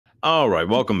All right,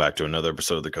 welcome back to another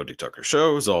episode of the Cody Tucker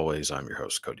Show. As always, I'm your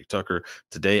host, Cody Tucker.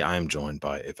 Today, I am joined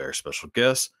by a very special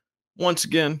guest. Once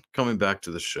again, coming back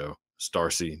to the show, it's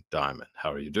Darcy Diamond.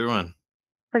 How are you doing?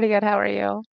 Pretty good. How are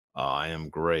you? I am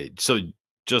great. So,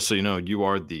 just so you know,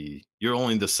 you're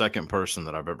only the second person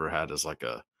that I've ever had as like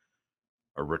a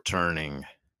returning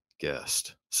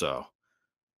guest. So,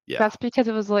 yeah, That's because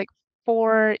it was like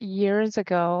 4 years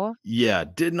ago. yeah,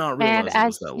 did not And realize it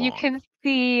was as that you long. can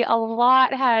see, a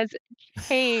lot has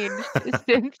changed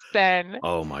since then.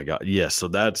 Oh my god, yes. So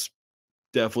that's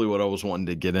definitely what I was wanting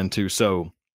to get into.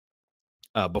 So,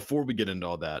 before we get into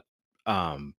all that,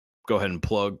 um, go ahead and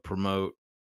plug, promote.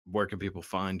 Where can people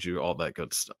find you? All that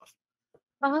good stuff.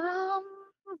 Um,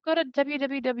 Go to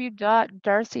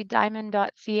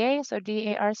www.darcydiamond.ca, so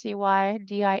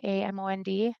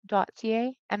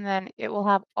DARCYDIAMOND.ca, and then it will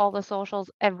have all the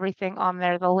socials, everything on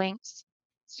there, the links.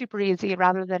 Super easy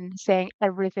rather than saying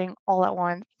everything all at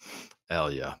once.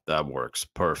 Hell yeah, that works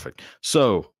perfect.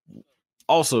 So,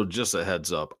 also just a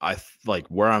heads up, like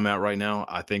where I'm at right now.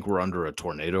 I think we're under a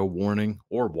tornado warning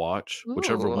or watch,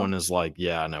 whichever Ooh. one is like.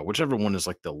 Yeah, I know whichever one is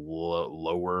like the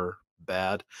lower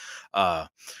bad. Uh,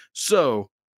 so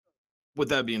with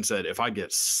that being said, if I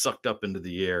get sucked up into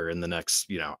the air in the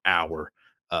next, hour,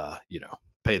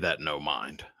 pay that no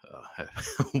mind.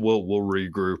 We'll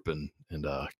regroup and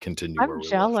continue I'm where we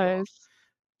left off. jealous.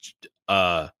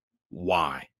 Uh,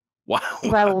 why? Why?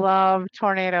 'Cause I love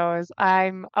tornadoes.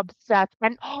 I'm obsessed.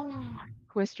 And oh,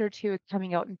 Twister 2 is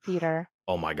coming out in theater.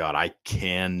 Oh my god, I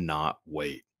cannot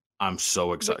wait. I'm so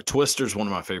Wait, excited. Twister's one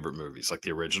of my favorite movies, like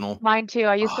the original. mine too.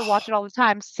 I used to Ah, watch it all the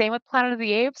time. Same with Planet of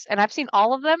the Apes, and I've seen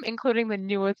all of them, including the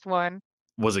newest one.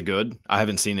 was it good? I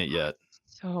haven't seen it yet.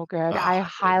 So good. I Ah,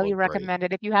 it highly looked great. recommend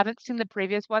it. If you haven't seen the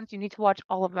previous ones, you need to watch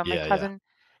all of them. My Yeah, yeah. cousin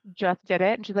just did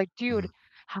it, and she's like, "Dude, Mhm.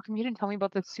 how come you didn't tell me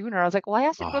about this sooner?" I was like, "Well, I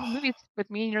asked you to go to the Ah. movies with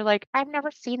me, and you're like, I've never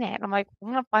seen it." And I'm like, "I'm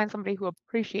gonna find somebody who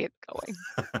appreciates going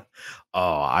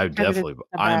Oh, I because it is definitely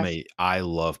the best." I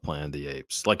love Planet of the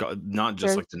Apes. Like, not just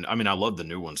There's like I mean, I love the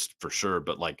new ones for sure,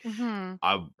 but like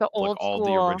I the like old all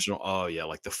the school. original. Oh yeah,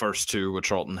 like the first two with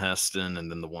Charlton Heston,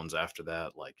 and then the ones after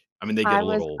that. Like, I mean, they get I a was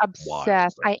little wild,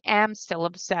 obsessed. but I am still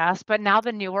obsessed, but now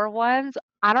the newer ones,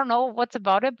 I don't know what's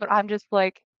about it, but I'm just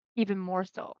like even more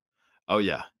so. oh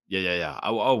yeah, yeah, yeah, yeah.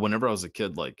 Oh, whenever I was a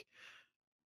kid, like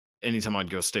anytime I'd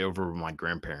go stay over with my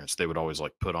grandparents, they would always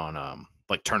like put on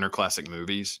like Turner Classic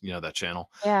Movies, that channel,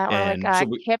 Yeah, or like and so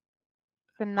we, Kip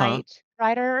the huh? Knight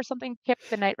Rider or something. Kip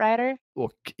the Knight Rider,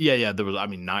 Well, yeah, yeah, there was I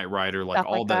mean, Knight Rider, like, stuff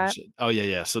all like that that. shit. Oh, yeah,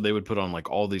 yeah, so they would put on, like,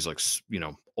 all these, like,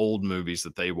 old movies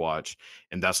that they watch,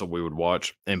 and that's what we would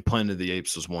watch, and Planet of the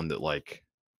Apes was one that, like,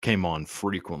 came on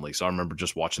frequently, so I remember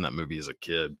just watching that movie as a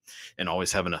kid and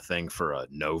always having a thing for,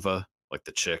 Nova, like,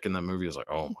 the chick in that movie. I was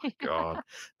like, "Oh my god."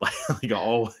 Like,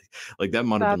 all like, that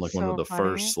might have been, That's like, one of so the funny.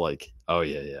 first, like oh,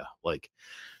 yeah, yeah, like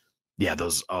yeah,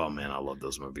 those oh man, I love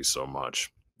those movies so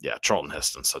much. Yeah, Charlton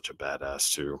Heston's such a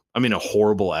badass too. I mean, a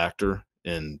horrible actor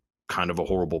and kind of a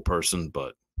horrible person,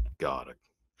 but God,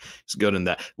 he's good in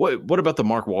that. What about the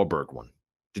Mark Wahlberg one?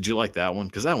 Did you like that one?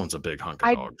 Because that one's a big hunk of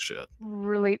I dog shit.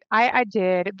 I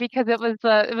did because it was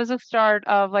the start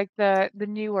of like the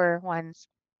newer ones.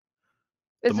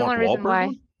 The It's the Mark only reason Wahlberg why.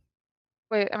 one?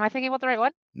 Wait, am I thinking about the right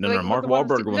one? No, no, Like with Mark the one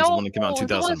with Wahlberg one's the no, one that came out in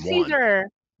the one with 2001. Caesar.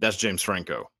 That's James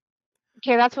Franco.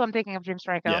 Okay, that's what I'm thinking of, James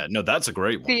Franco. Yeah, no, that's a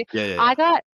great one. See, Yeah, yeah, yeah. I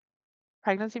got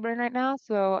pregnancy brain right now,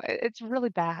 so it's really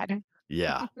bad.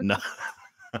 Yeah. No,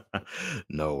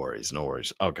 no worries, no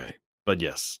worries. Okay. But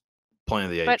yes, Planet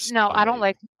of the But Apes, no, amazing. I don't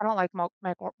like Mark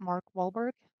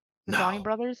Wahlberg, the Donnie No.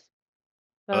 brothers,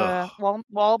 Ugh. the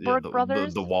Yeah, Wahlberg the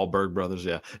brothers. Wahlberg brothers,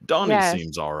 yeah. Donnie Yes.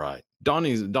 seems alright.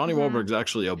 Donnie hmm Wahlberg's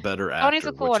actually a better Donnie's actor,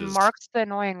 a cool which one. is Mark's the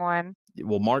annoying one.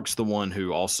 well, Mark's the one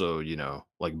who also,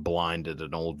 like, blinded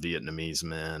an old Vietnamese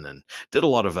man and did a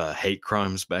lot of, hate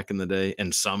crimes back in the day,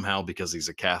 and somehow, because he's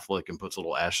a Catholic and puts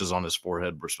little ashes on his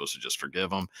forehead, we're supposed to just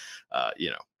forgive him.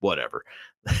 Whatever.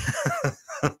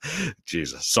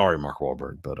 Jesus. Sorry, Mark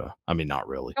Wahlberg, but, I mean, not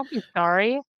really. Don't be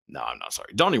sorry. No, I'm not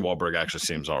sorry. Donnie Wahlberg actually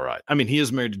seems alright. I mean, he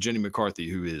is married to Jenny McCarthy,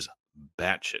 who is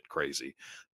batshit crazy,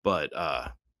 but,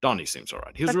 Donnie seems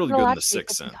alright. He was But she's really good in allowed The to be Sixth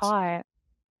because she's Sense. hot.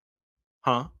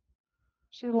 Huh?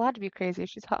 She's allowed to be crazy.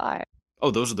 She's hot.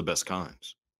 Oh, those are the best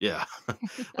kinds. Yeah.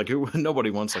 Like, who nobody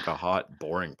wants, like, a hot,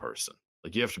 boring person.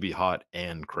 Like, you have to be hot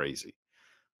and crazy.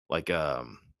 Like, what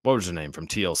was her name from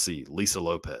TLC? Lisa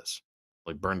Lopez.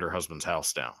 Like, burned her husband's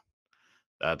house down.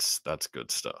 That's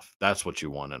good stuff. That's what you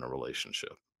want in a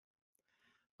relationship.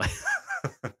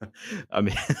 I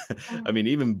mean I mean,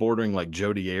 even bordering, like,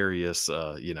 Jodi Arias,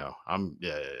 I'm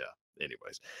yeah, yeah, yeah.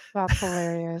 Anyways. That's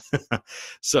hilarious.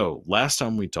 So, last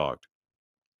time we talked,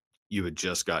 you had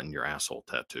just gotten your asshole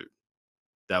tattooed.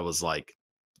 That was like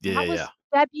yeah, yeah, That yeah. was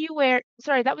February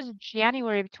sorry, that was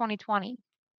January of 2020.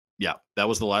 Yeah, that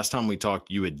was the last time we talked,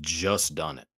 you had just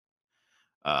done it.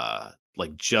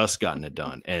 Like, just gotten it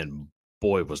done, and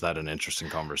boy, was that an interesting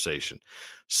conversation.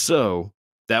 So,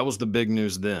 that was the big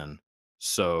news then.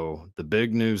 So, the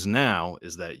big news now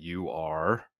is that you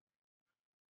are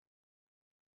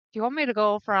Do you want me to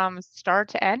go from start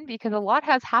to end? Because a lot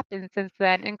has happened since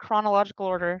then in chronological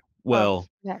order of well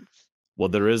events. well,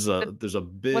 The there's a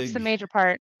what's the big, major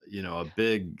part? a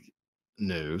big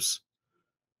news.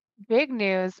 Big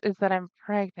news is that I'm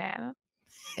pregnant.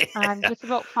 I'm just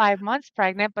about 5 months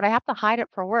pregnant, but I have to hide it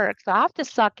for work, so I have to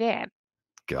suck in.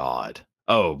 God.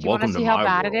 Oh, Do you wanna welcome to see how my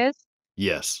bad it world. is?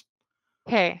 Yes.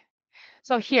 Okay.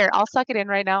 So here, I'll suck it in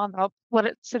right now, and I'll let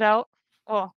it sit out.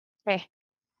 Oh, okay.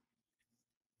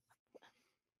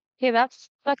 Okay, that's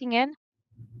sucking in,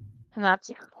 and that's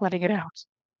letting it out.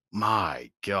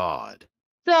 My God.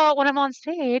 So when I'm on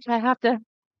stage, I have to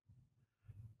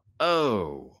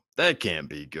Oh, that can't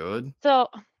be good. so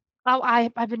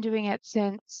I've been doing it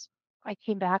since I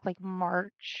came back, like,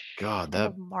 March, God, end that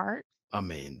of March, I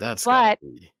mean, that's gotta but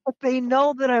be if they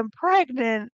know that I'm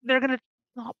pregnant, they're gonna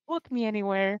not book me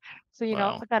anywhere. So,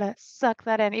 well, I gotta suck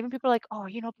that in. Even people are like, "Oh,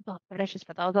 people have fetishes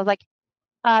for those." I was like,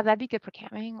 that'd be good for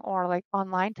camming or, like,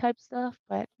 online type stuff,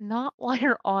 but not while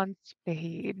you're on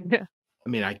stage." I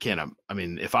mean, I can't, I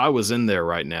mean, if I was in there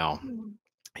right now Mm.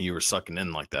 and you were sucking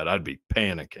in like that, I'd be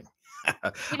panicking.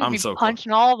 You'd just I'm be so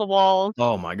punching all the walls.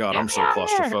 oh my God, "Get I'm me so out of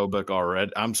there!" claustrophobic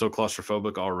already. I'm so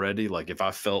claustrophobic already. Like if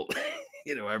I felt,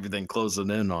 everything closing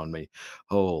in on me,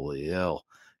 holy hell.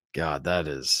 God,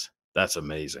 that's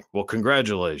amazing. Well,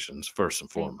 congratulations, first and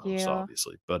Thank foremost, you.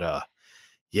 obviously. But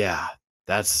yeah,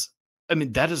 that's I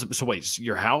mean, that is so wait,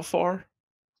 you're how far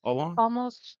along?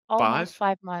 Almost 5?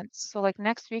 5 months. So, like,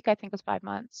 next week, I think is 5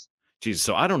 months. Geez,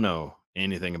 so I don't know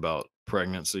anything about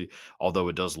pregnancy, although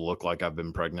it does look like I've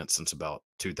been pregnant since about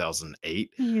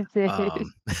 2008. Jesus.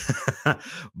 Um,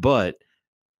 but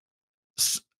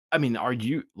s I mean, are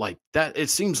you like that it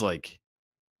seems like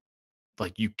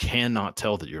you cannot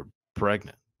tell that you're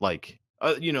pregnant. Like,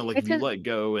 like if It's you a let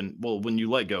go and well, when you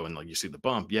let go and like you see the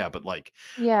bump, yeah, but like,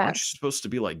 aren't you yes. supposed to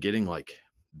be like getting like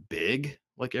big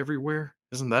like everywhere?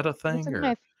 Isn't that a This thing is or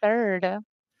my 3rd.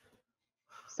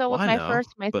 So well, with I my know,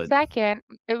 1st, my but 2nd,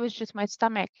 it was just my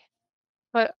stomach,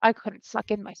 but I couldn't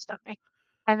suck in my stomach.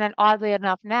 And then oddly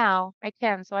enough now, I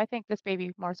can. So I think this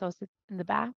baby more so sits in the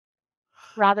back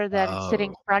rather than oh,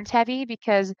 sitting front heavy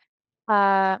because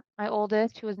my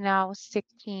oldest, who is now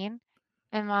 16,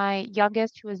 and my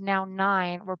youngest, who is now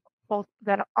 9, were both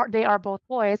that are they are both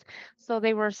boys. So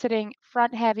they were sitting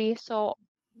front heavy. So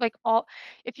like all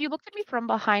if you looked at me from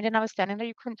behind and I was standing there,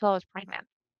 you couldn't tell I was pregnant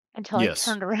until I yes,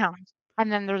 turned around.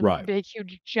 And then there's this right, big,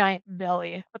 huge, giant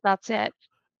belly. But that's it.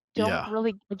 yeah,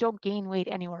 I don't gain weight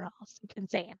anywhere else. It's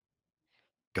insane.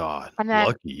 God, And then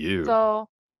lucky you. so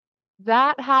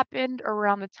that happened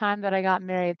around the time that I got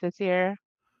married this year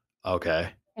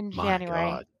Okay, in my January.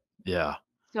 God, yeah.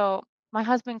 So my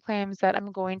husband claims that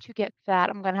I'm going to get fat.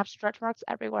 I'm going to have stretch marks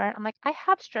everywhere. I'm like, I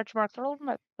have stretch marks all over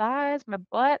my thighs, my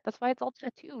butt. That's why it's all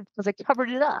tattooed because I covered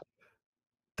it up.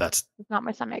 That's It's not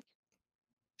my stomach.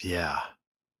 yeah.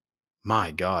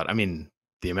 My God. I mean,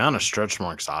 the amount of stretch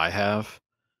marks I have,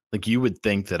 like you would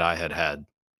think that I had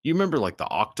you remember like the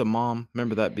Octomom?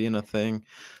 Remember that being a thing?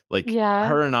 Like Yeah,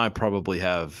 her and I probably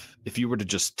have, if you were to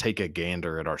just take a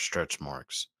gander at our stretch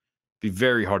marks, be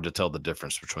very hard to tell the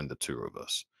difference between the two of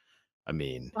us. I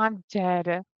mean, I'm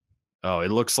dead. oh, it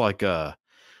looks like a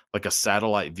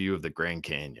satellite view of the Grand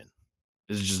Canyon.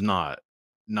 It's just not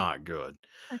good.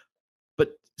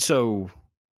 But so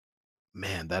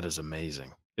man, that is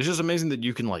amazing. It's just amazing that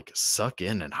you can like suck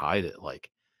in and hide it like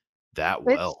that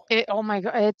well. Oh my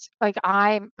God. It's like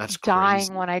I'm That's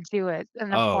dying when crazy. I do it.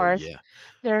 And of Oh, course, yeah.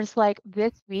 there's like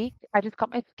this week, I just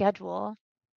got my schedule.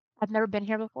 I've never been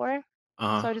here before.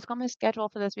 Uh-huh. So I just got my schedule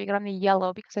for this week and I'm the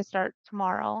yellow because I start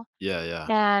tomorrow. Yeah, yeah.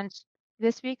 And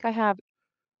this week I have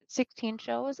 16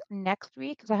 shows. Next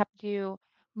week, because I have to do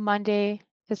Monday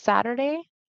to Saturday,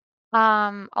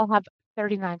 I'll have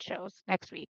 39 shows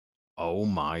next week. Oh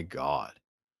my god.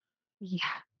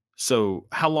 Yeah. So,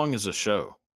 how long is a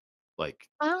show? Like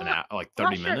an Uh, hour, like I'm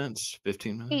 30 not sure. minutes,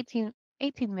 15 minutes?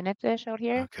 18 minutes-ish out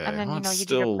here. And Okay. then, Well, it's you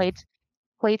do your still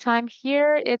playtime.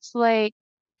 Here, it's like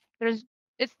there's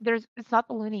it's not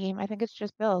the Looney game. I think it's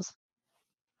just bills.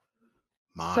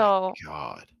 my So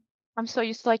god. I'm so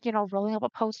used to like, rolling up a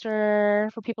poster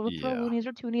for people to throw Yeah. loonies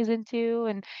or toonies into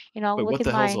and, Wait, look what in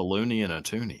the hell's a my loony and a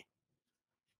toonie?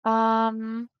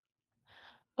 um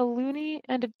a loony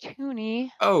and a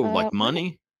toonie. Oh, like Let me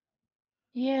money?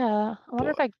 Yeah, I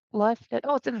wonder if But I left it.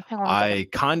 Oh, it's in the hang on 1 second. I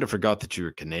kind of forgot that you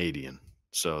were Canadian.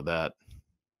 So that,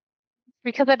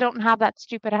 Because I don't have that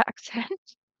stupid accent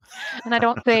and I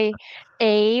don't say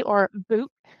a or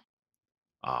boot.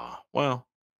 well,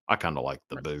 I kind of like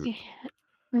the Let's boot. see.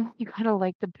 You kind of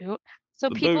like the boot. So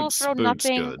The people throw boot's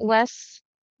good. nothing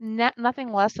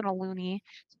less than a loony.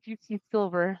 If you see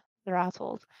silver, they're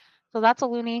assholes. So that's a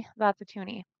loony, that's a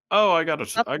toonie. Oh,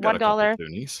 That's I got a couple $1,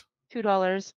 toonies.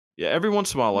 $2, Yeah, every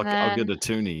once in a while and I'll get then a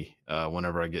toonie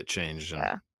whenever I get changed, and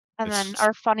yeah, and then it's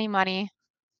our funny money,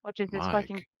 which is this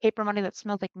fucking Mike. paper money that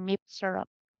smells like maple syrup.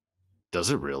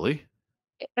 Does it really?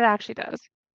 It actually does.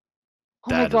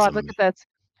 Oh my That is God, look at this.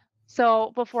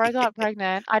 So before I got amazing.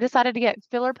 pregnant, I decided to get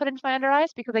filler put into my under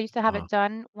eyes because I used to have uh, it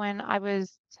done when I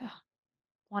was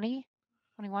 20,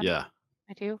 21, yeah.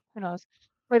 22, who knows,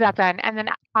 way back then. And then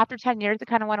after 10 years, it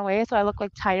kind of went away, so I look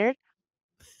like tired.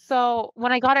 So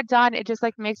when I got it done, it just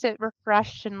like makes it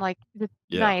refreshed and like just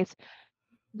Yeah. nice.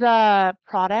 The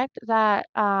product that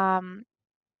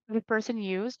the person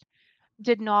used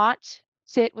did not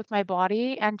sit with my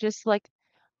body and just like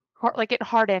it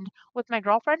hardened. With my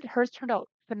girlfriend, hers turned out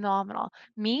phenomenal.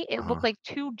 Me, it looked Uh-huh. like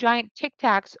two giant Tic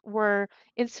Tacs were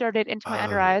inserted into my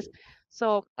under eyes. Oh.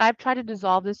 So I've tried to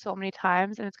dissolve this so many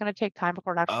times, and it's gonna take time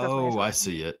before it actually goes away. Oh, So I it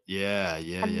see it. Yeah,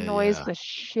 yeah, yeah, annoys yeah. the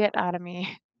shit out of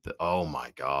me. Oh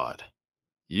my god.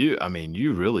 I mean,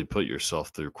 you really put yourself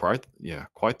through quite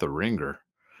the ringer.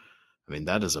 I mean,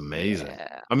 that is amazing.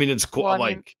 Yeah. I mean, it's cool, Well, I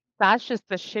mean, like that's just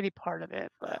the shitty part of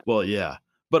it, but well, yeah.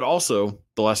 But also,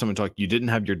 the last time we talked, you didn't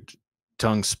have your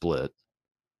tongue split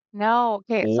no.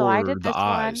 Okay, so I or did the this one.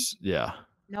 eyes. Yeah.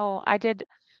 No, I did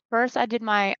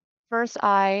my first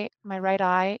eye, my right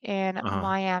eye in Uh-huh.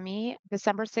 Miami, of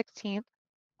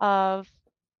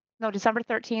December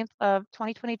 13th of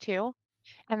 2022.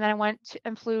 And then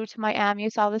and flew to Miami,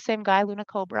 saw the same guy, Luna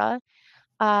Cobra,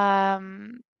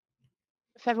 um,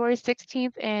 February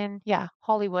 16th in, yeah,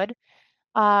 Hollywood,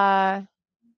 uh,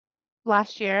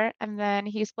 last year. And then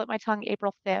he split my tongue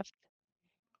April 5th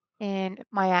in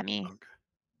Miami. Okay.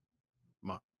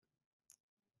 My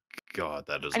god,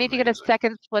 that is I need to get a amazing.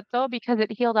 second split though because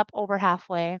it healed up over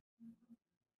halfway.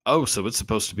 Oh, so it's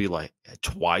supposed to be, like,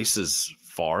 twice as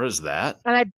far as that?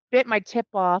 And I bit my tip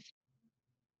off.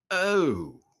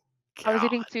 Oh, I was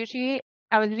eating god. sushi.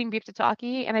 I was eating beef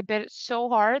tataki, and I bit it so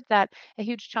hard that a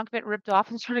huge chunk of it ripped off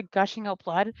and started gushing out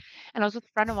blood. And I was with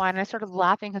a friend of mine, and I started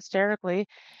laughing hysterically.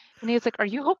 And he was like, "Are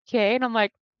you okay?" And I'm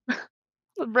like,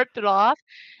 ripped it off.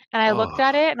 And I looked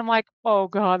at Oh. it, and I'm like, "Oh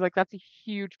God, like that's a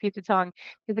huge piece of tongue."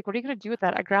 He's like, "What are you gonna do with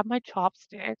that?" I grabbed my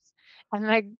chopsticks, and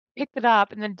then I picked it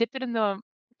up, and then dipped it in the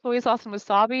soy sauce and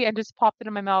wasabi, and just popped it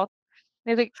in my mouth.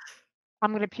 And he's like,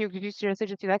 "I'm gonna puke. Did you seriously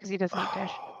just do that?" Because he doesn't eat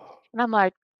fish. And I'm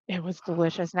like, "It was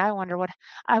delicious." Now I wonder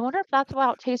if that's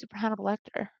how it tasted for Hannibal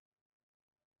Lecter.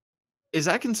 Is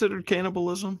that considered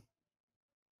cannibalism?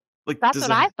 Like, That's does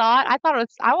what it I thought.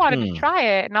 I wanted to hmm, try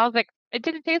it, and I was like, "It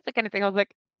didn't taste like anything." I was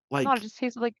like, "No, it like, just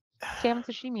tasted like salmon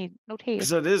sashimi, no because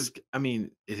taste." it is I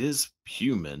mean, it is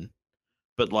human,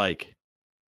 but, like,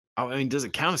 I mean, does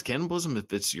it count as cannibalism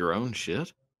if it's your own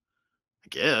shit? I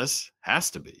guess.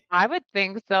 Has to be. I would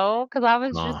think so, because I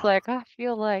was just Oh, like, I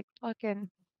feel like fucking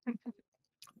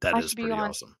that I is should be pretty on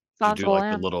awesome. Did you Silence of do, the like,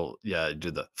 the Lambs. little yeah,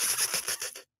 do the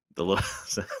little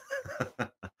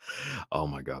Oh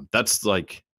my god. That's,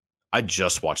 like I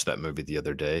just watched that movie the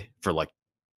other day for, like,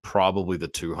 probably the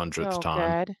 200th So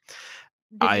time. good.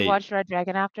 Did you I, watch Red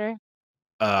Dragon after?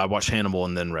 I watched Hannibal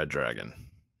and then Red Dragon.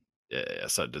 Yeah,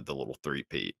 yes, I did the little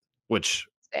three-peat, which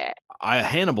Eh,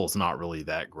 Hannibal's not really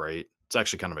that great. It's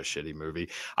actually kind of a shitty movie.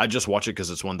 I just watch it because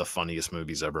it's one of the funniest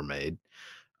movies ever made.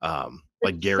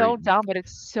 it's so dumb, but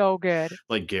it's so good.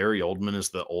 Like Gary Oldman is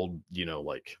the old,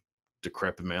 like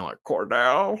decrepit man, like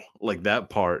Cordell. Like that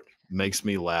part makes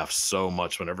me laugh so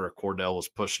much whenever Cordell was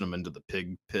pushing him into the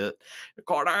pig pit.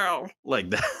 Cordell, like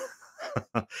that.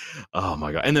 Oh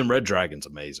my god! And then Red Dragon's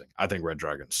amazing. I think Red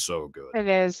Dragon's so good. It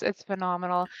is. It's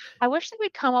phenomenal. I wish that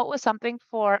we'd come up with something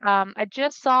for, I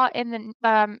just saw in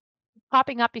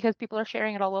popping up because people are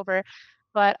sharing it all over,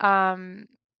 but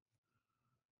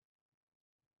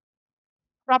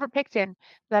Robert Picton,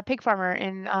 the pig farmer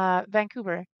in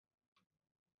Vancouver.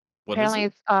 What is Apparently it?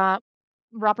 it's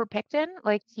Robert Picton,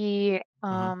 like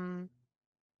Uh-huh.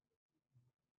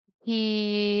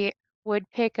 he would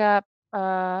pick up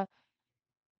uh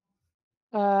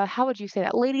how would you say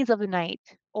that? Ladies of the night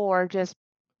or just,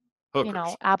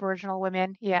 Hookers. Aboriginal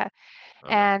women. Yeah.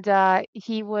 Okay. And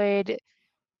he would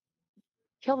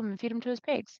kill them and feed them to his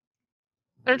pigs.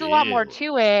 There's a lot more Really?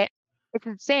 to it. It's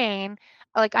insane.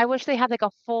 Like, I wish they had, like,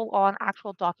 a full-on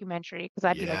actual documentary because 'cause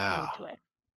I'd be, like, Yeah. glued to it.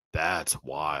 That's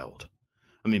wild.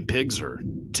 I mean, pigs are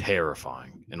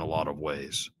terrifying in a lot of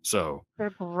ways. So, They're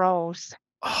gross.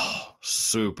 oh,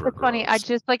 super It's funny, I gross.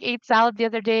 just, like, ate salad the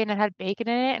other day and it had bacon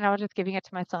in it, and I was just giving it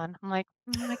to my son. I'm like,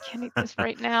 I can't eat this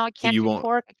right now. I So can't you do won't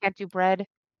pork, I can't do bread."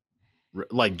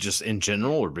 like just in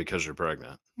general or because you're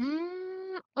pregnant?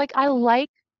 Like, I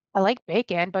like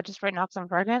bacon, but just right now because 'cause I'm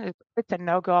pregnant, it's a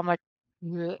no-go. I'm like,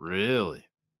 "Bleh." Really?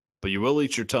 But you will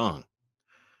eat your tongue,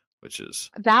 which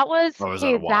is oh, was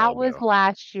that a while That was ago?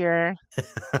 last year.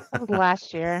 That was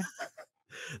last year.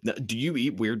 Now, do you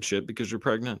eat weird shit because you're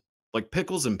pregnant? Like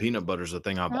pickles and peanut butter is a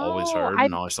thing I've always No, heard,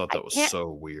 and I always thought I that was can't. so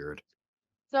weird.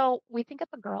 So, we think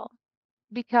it's a girl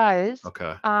because,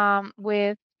 Okay.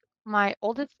 with my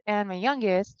oldest and my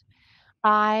youngest,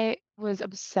 I was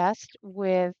obsessed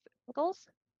with pickles.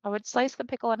 I would slice the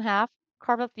pickle in half,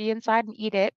 carve out the inside and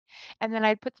eat it, and then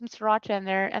I'd put some sriracha in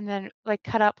there and then, like,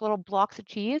 cut up little blocks of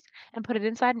cheese and put it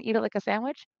inside and eat it like a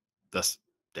sandwich. That's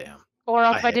damn. Or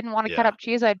else I if I hate didn't wanna cut yeah. up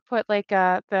cheese, I'd put, like,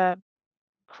 the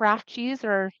Kraft cheese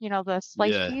or, the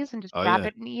sliced Yeah. cheese and just Oh, grab yeah.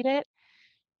 it and eat it.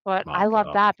 But My I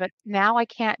love god. that, but now I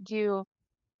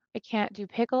can't do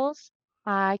pickles,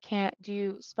 I can't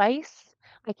do spice,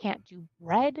 I can't do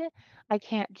bread, I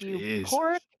can't do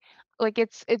pork. Jesus. Like,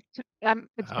 it's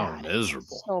How bad.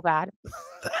 miserable. It's so bad.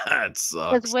 That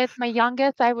Because sucks. with my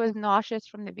youngest, I was nauseous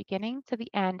from the beginning to the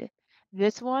end.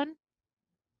 This one,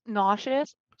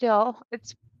 nauseous, still,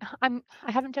 I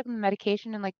haven't taken the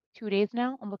medication in, like, 2 days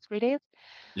now, almost 3 days,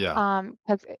 Yeah.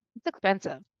 'cause it's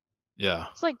expensive. Yeah.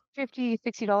 It's like $50,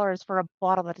 $60 for a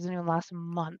bottle that doesn't even last a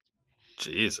month.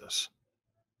 Jesus.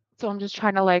 So I'm just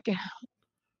trying to, like,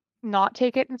 not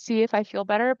take it and see if I feel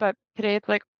better, but today it's,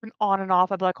 like, been on and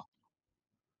off. I'd be like,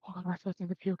 "Oh, I'm starting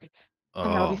to puke,"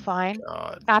 and then I'll be Oh my fine.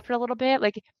 god. After a little bit,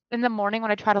 like, in the morning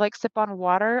when I try to, like, sip on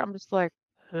water, I'm just like,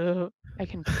 "Ugh," I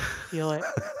can feel it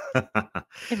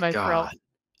in my throat. God,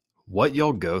 what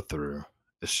y'all go through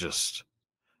is just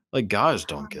like, guys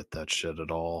don't get that shit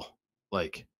at all.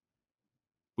 Like,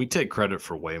 we take credit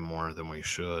for way more than we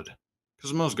should.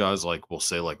 Because most guys, like, will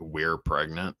say, like, "We're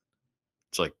pregnant."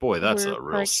 It's like, boy, that's We're a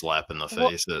real preg slap in the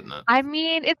Well, face, isn't it? I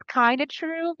mean, it's kinda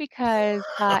true because,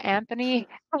 Anthony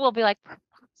will be like, "For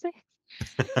fuck's sake."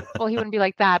 Well, he wouldn't be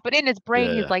like that, but in his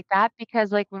brain, Yeah, he's yeah. like that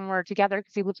because, like, when we're together,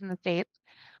 because he lives in the States,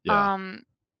 Yeah. um,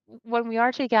 when we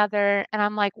are together and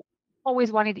I'm, like,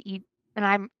 always wanting to eat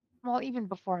and well, even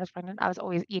before I was pregnant, I was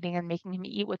always eating and making him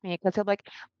eat with me because he'll be like,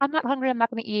 "I'm not hungry, I'm not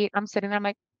gonna eat." I'm sitting there, I'm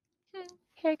like,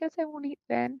 okay, I guess I won't eat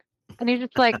then." And he's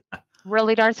just like,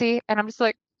 "Really, Darcy?" And I'm just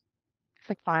like, he's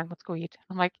like, "Fine, let's go eat."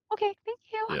 I'm like, "Okay, thank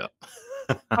you." Yeah.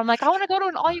 I'm like, "I wanna go to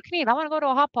an all you can eat. I wanna go to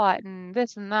a hot pot and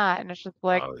this and that." And it's just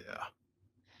like, Oh, yeah.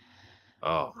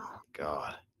 Oh my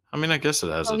god. I mean, I guess it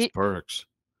has so its perks.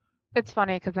 it's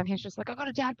funny because then he's just like, "I got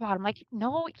a dad bod." I'm like,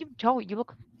 "No, you don't. You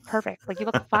look perfect. Like, you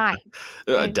look fine."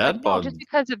 And he's like, Dad "No, bod just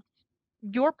because of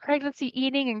your pregnancy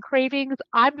eating and cravings,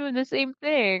 I'm doing the same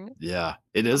thing." yeah,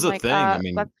 it is I'm a like, thing. I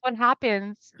That's mean, what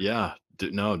happens." yeah,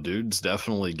 no, dudes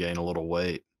definitely gain a little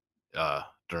weight,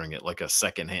 during it, like a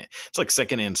secondhand it's like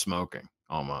secondhand smoking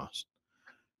almost.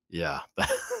 Yeah.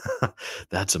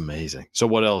 That's amazing. So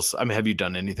what else? I mean, have you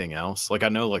done anything else? Like, I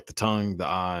know, like, the tongue, the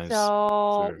eyes.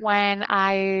 Is So there when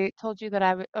I told you that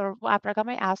I would, or after I got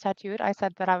my ass tattooed, I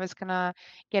said that I was gonna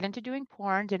get into doing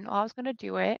porn, didn't know I was gonna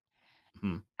do it.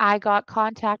 hmm, I got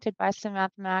contacted by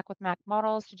Samantha Mac with Mac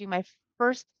Models to do my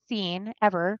first scene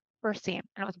ever, first scene,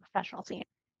 and it was a professional scene,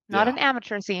 not yeah, an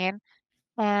amateur scene.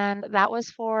 And that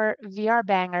was for VR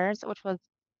Bangers, which was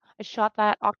I shot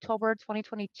that October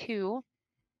 2022.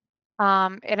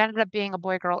 It ended up being a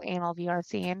boy-girl anal VR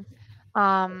scene.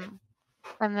 Um,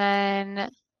 and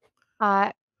then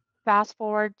uh, fast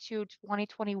forward to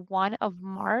 2021 of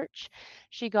March,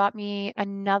 she got me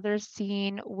another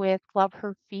scene with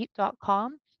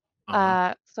loveherfeet.com. uh-huh,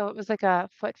 So it was like a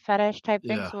foot fetish type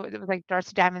thing. yeah, So it was like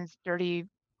Darcy Diamond's dirty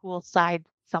pool side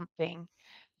something,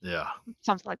 yeah,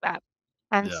 something like that.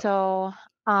 And yeah, so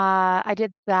I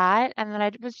did that, and then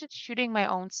I was just shooting my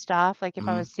own stuff. Like if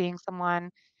I mhm, was seeing someone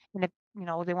and if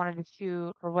they wanted to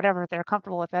shoot or whatever, if they're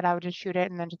comfortable with it, I would just shoot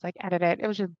it and then just like edit it. It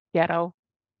was just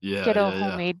yeah, ghetto yeah,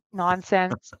 yeah, homemade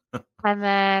nonsense. And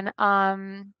then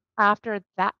after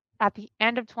that, at the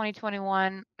end of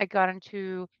 2021, I got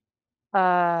into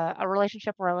a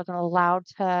relationship where I wasn't allowed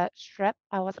to strip.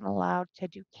 I wasn't allowed to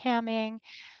do camming.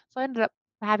 So I ended up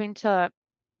having to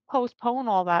postpone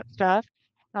all that stuff.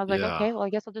 And I was like, yeah. okay, well, I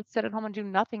guess I'll just sit at home and do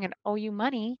nothing and owe you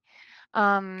money.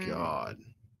 Um, God.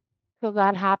 so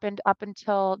that happened up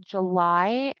until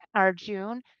July or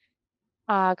June,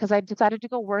 because I decided to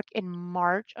go work in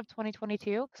March of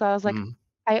 2022. Because I was like, Mhm.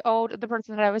 I owed the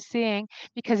person that I was seeing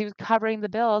because he was covering the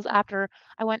bills after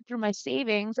I went through my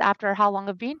savings after how long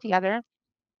of being together,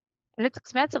 and it's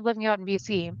expensive living out in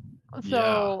BC. Yeah.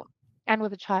 So, and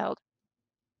with a child.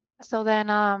 So then,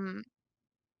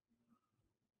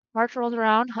 March rolls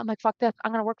around. I'm like, fuck this.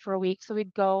 I'm gonna work for a week. So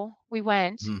we'd go. We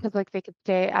went Mhm. because like they could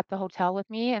stay at the hotel with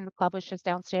me, and the club was just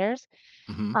downstairs.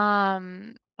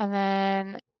 Mhm. And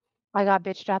then I got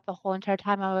bitched at the whole entire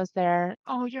time I was there.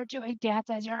 Oh, you're doing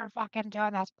dances. You're fucking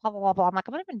doing this. Blah blah blah blah. I'm like,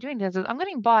 I'm not even doing dances. I'm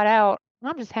getting bought out. And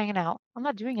I'm just hanging out. I'm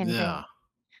not doing anything. Yeah. Like,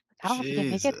 I don't have to get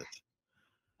naked. Jesus.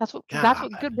 That's God.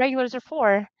 what good regulars are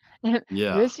for.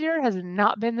 Yeah. This year has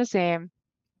not been the same.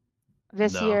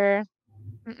 This No. year,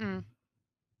 mm-mm.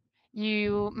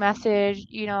 You message,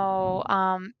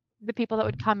 the people that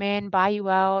would come in, buy you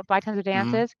out, buy tons of Mhm.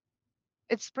 dances.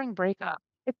 It's spring breakup.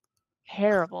 It's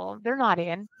terrible. They're not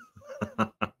in.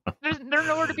 They're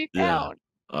nowhere to be Yeah. found.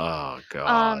 Oh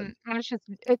god. And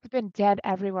it's been dead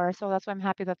everywhere. So that's why I'm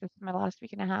happy that this is my last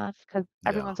week and a half because Yeah.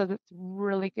 everyone says it's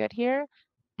really good here.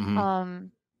 Mhm.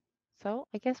 Um, so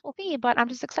I guess we'll see, but I'm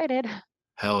just excited.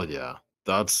 Hell yeah.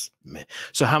 That's ma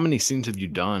So how many scenes have you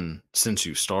done since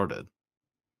you started?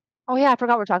 Oh yeah, I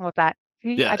forgot we're talking about that.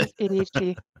 See, Yeah. I just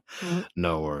ADHD.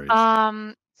 No worries.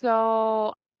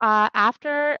 So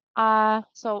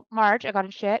March, I got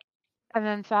in shit. And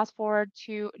then fast forward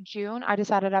to June, I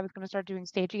decided I was going to start doing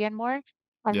stage again more.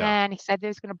 And Yeah. then he said he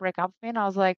was going to break up with me. And I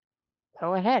was like,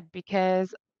 go ahead,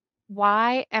 because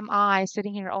why am I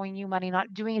sitting here owing you money,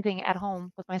 not doing anything at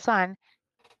home with my son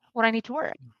when I need to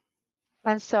work?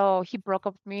 And so he broke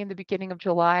up with me in the beginning of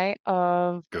July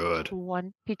of Good.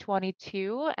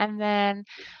 2022. And then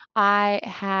I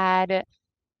had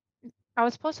I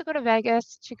was supposed to go to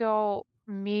Vegas to go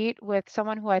meet with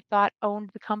someone who I thought owned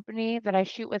the company that I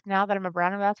shoot with now that I'm a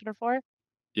brand ambassador for.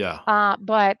 Yeah.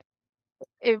 But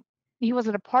it, he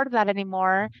wasn't a part of that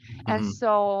anymore. And Mhm.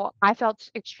 so I felt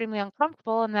extremely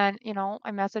uncomfortable. And then,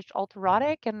 I messaged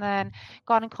Alterotic and then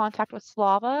got in contact with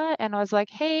Slava. And I was like,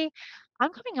 hey,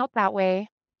 I'm coming out that way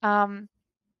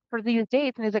for these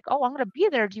dates. And he's like, oh, I'm going to be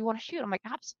there. Do you want to shoot? I'm like,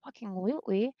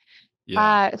 absolutely.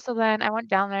 Yeah. So then I went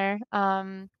down there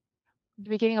the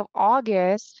beginning of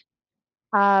August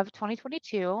of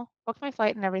 2022, booked my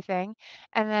flight and everything,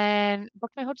 and then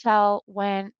booked my hotel.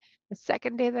 When the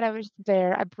second day that I was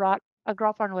there, I brought a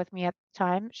girlfriend with me at the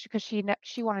time because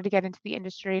she wanted to get into the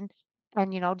industry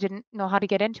and didn't know how to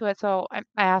get into it. So I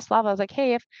asked Lava, I was like,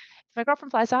 hey, if my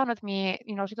girlfriend flies down with me,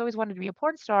 she's always wanted to be a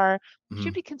porn star.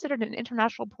 She'd Mhm. be considered an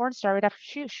international porn star right after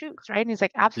she shoots, right? And he's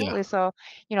like, Yeah. absolutely. So,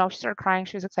 she started crying.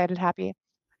 She was excited, happy.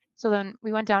 So then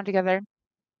we went down together.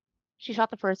 She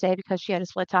shot the first day because she had a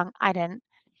split tongue. I didn't.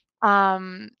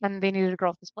 And they needed a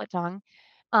girl with a split tongue.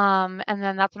 And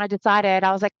then that's when I decided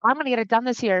I was like, I'm gonna get it done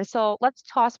this year. So let's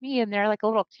toss me in there like a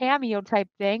little cameo type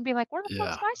thing, being like, where the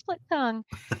fuck's Yeah. my split tongue?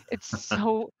 It's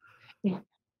so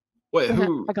Wait,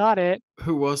 I got it.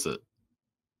 who was it?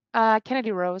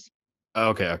 Kennedy Rose. Oh,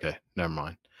 okay, okay. Never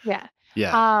mind. Yeah.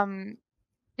 Yeah. Um,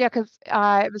 yeah, because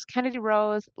it was Kennedy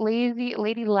Rose,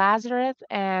 Lady Lazarus,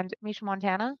 and Misha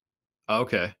Montana.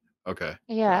 Okay. Okay.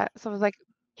 Yeah, Got so it was like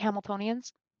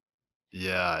Hamiltonians.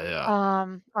 Yeah,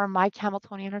 yeah. Or Mike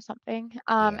Hamiltonian or something.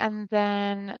 Yeah. And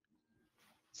then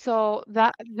so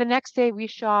that the next day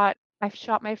I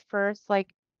shot my first like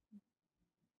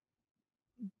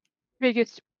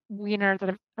biggest wiener that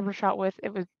I've ever shot with.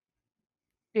 It was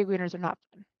big wieners are not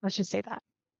fun. Let's just say that.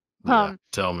 Yeah. Um,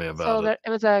 Tell me about so it. there it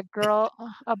was a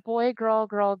a boy,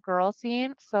 girl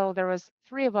scene. So there was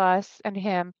three of us and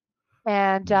him,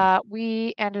 and Mhm.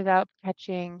 we ended up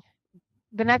catching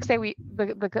the next day.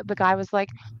 The guy was like,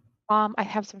 I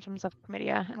have symptoms of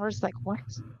chlamydia, and we're just like, what?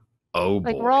 Oh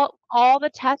Like boy. all the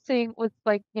testing was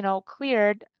like,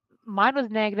 cleared. Mine was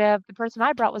negative. The person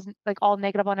I brought was like all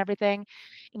negative on everything.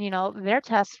 And their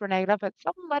tests were negative, but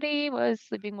somebody was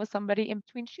sleeping with somebody in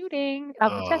between shooting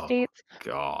of the test Oh dates.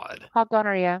 god. Caught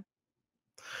gonorrhea.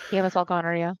 Gave us all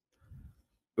gonorrhea.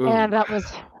 Ooh. And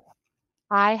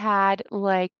I had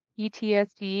like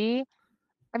PTSD.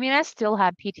 I mean, I still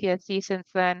have PTSD since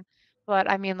then, but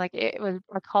I mean, like,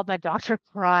 I called my doctor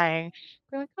crying.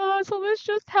 They're like, oh, so this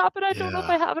just happened. I don't know if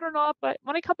Yeah. I have it or not. But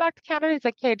when I come back to Canada, he's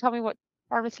like, hey, tell me what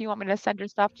pharmacy you want me to send your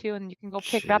stuff to, and you can go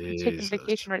pick it up and take it on Jesus.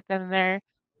 vacation right then and there.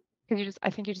 Because I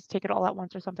think you just take it all at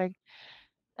once or something.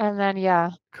 And then,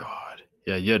 yeah, God.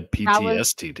 Yeah, you had that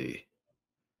was, PTSD.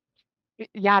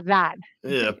 yeah, that.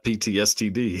 Yeah,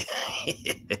 PTSD.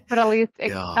 But at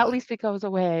God. least it goes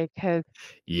away because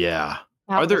Yeah.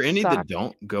 that Are would have there any that sucked.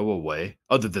 don't go away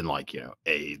other than like,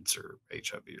 AIDS or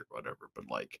HIV or whatever, but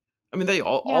like I mean,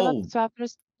 Yeah, that's that.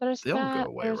 There's they all go that,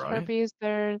 away, there's right? herpes,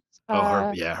 there's,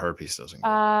 Oh, yeah, herpes doesn't go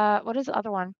away. what is the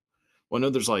other one? Well, no,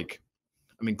 there's like,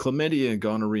 I mean, chlamydia,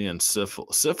 gonorrhea, and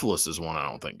syphilis is one I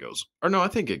don't think goes, or no, I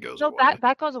think it goes No, that away.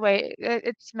 that goes away.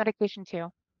 It's medication too.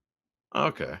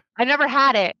 Okay. I never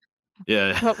had it,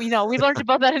 Yeah. but, we learned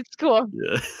about that in school.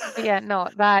 Yeah. But yeah, no,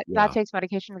 that Yeah. takes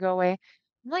medication to go away.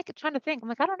 I'm, like, trying to think. I'm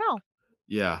like, "I don't know."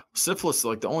 Yeah. Syphilis,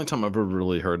 like the only time I've ever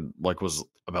really heard like was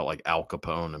about like Al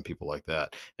Capone and people like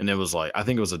that. And it was like, I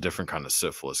think it was a different kind of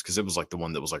syphilis because it was like the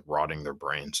one that was like rotting their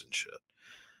brains and shit.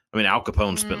 I mean, Al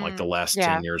Capone spent like the Mm, last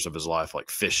yeah. 10 years of his life like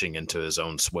fishing into his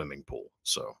own swimming pool.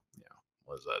 So, yeah,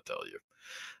 what does that tell you?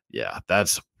 Yeah,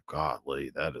 that's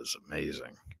godly. That is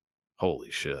amazing.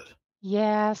 Holy shit.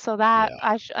 Yeah, so that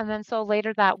Yeah. and then so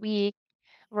later that week,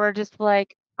 we're just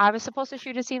like I was supposed to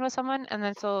shoot a scene with someone, and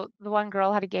then so the one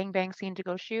girl had a gangbang scene to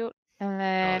go shoot, and Oh,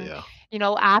 then, yeah.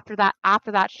 after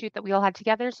that shoot that we all had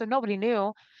together, so nobody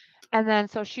knew, and then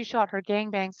so she shot her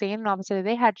gangbang scene, and obviously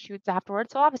they had shoots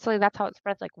afterwards, so obviously that's how it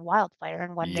spreads like wildfire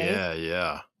in one day, Yeah.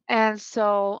 Yeah. and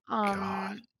so,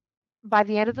 God. by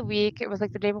the end of the week, it was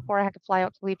like the day before I had to fly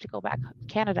out to leave to go back to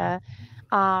Canada.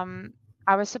 Um,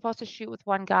 I was supposed to shoot with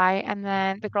one guy, and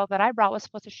then the girl that I brought was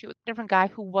supposed to shoot with a different guy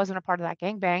who wasn't a part of that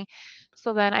gangbang.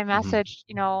 So then I Mhm. messaged,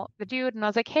 the dude, and I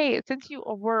was like, "Hey, since you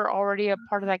were already a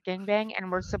part of that gangbang,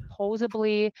 and we're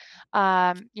supposedly,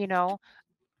 um, you know,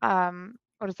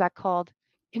 what is that called?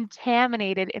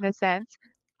 Contaminated in a sense."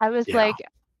 I was Yeah. like,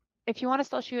 "If you want to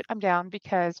still shoot, I'm down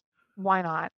because why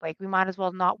not? Like, we might as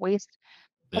well not waste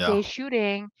a Yeah. day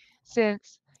shooting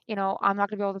since, I'm not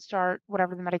gonna be able to start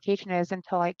whatever the medication is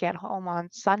until I get home on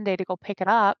Sunday to go pick it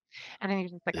up. And then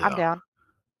he's just like, I'm Yeah. down.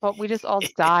 But we just all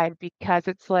died because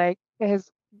it's like his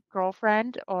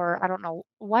girlfriend or I don't know,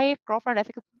 wife, girlfriend, I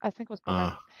think it was Uh,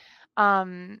 girlfriend.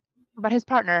 Um, but his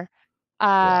partner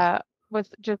yeah. uh was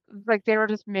just like they were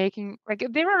just making like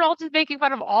they were all just making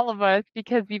fun of all of us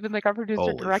because even like our producer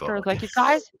Holy director was fuck. like, you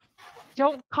guys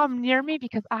don't come near me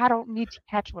because I don't need to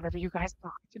catch whatever you guys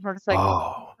got. And we're just like,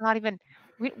 Oh. not even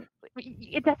we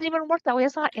it doesn't even work that way.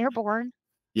 It's not airborne.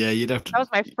 Yeah, That was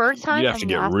my first you'd time have to and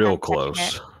get last real time catching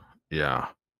it. close. Yeah.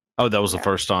 Oh, that was the Yeah.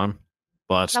 first time?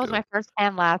 Well, that's That was good. my first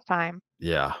and last time.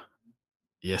 Yeah.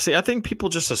 Yeah, see, I think people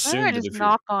just Why don't I assume that just if you're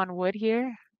knock on wood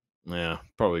here? yeah,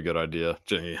 probably a good idea.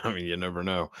 I mean, you never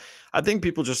know. I think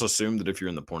people just assume that if you're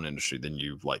in the porn industry, then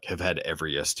you like have had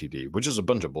every STD, which is a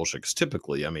bunch of bullshit. Because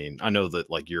typically, I mean, I know that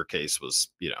like your case was,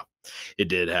 it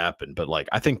did happen, but like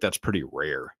I think that's pretty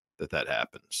rare that that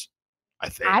happens. I I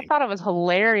think. thought it was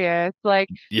hilarious. Like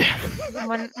Yeah.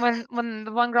 when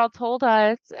the one girl told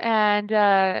us and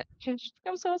she's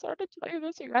like, I'm so sorry to tell you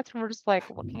this, you guys, and we're just like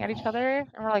looking at each other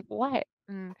and we're like, what?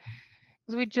 And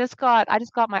 'cause I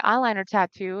just got my eyeliner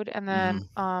tattooed and then,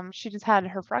 Mhm. she just had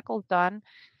her freckles done,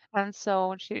 and so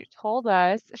when she told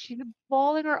us, she's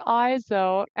bawling her eyes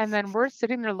out, and then we're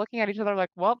sitting there looking at each other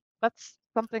like, "Well, that's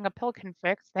something a pill can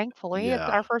fix, thankfully." It's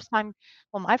Yeah. our first time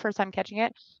well, my first time catching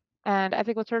it, and I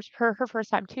think it was her first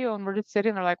time too, and we're just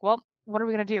sitting there like, "Well, what are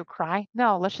we gonna do, cry?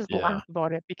 No, let's just Yeah. laugh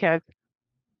about it because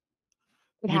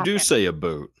it You do happened." say a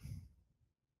boot.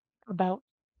 About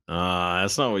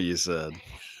That's not what you said.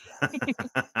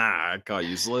 I caught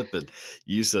you slipping.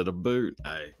 You said a boot.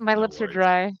 Hey, my no lips are worries.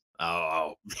 dry.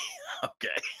 Oh, okay.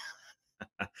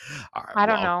 All right. I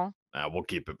don't Well, know. we'll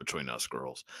keep it between us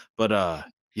girls. But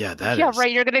yeah, Yeah,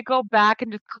 right, you're gonna go back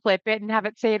and just clip it and have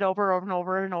it say it over and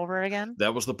over and over again.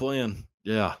 that was the plan.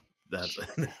 Yeah, that's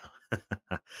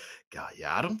God.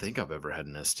 Yeah, I don't think I've ever had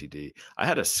an STD. I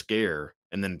had a scare,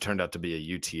 and then it turned out to be a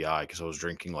UTI because I was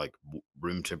drinking like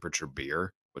room temperature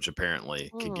beer, which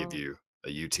apparently can give Ooh, you a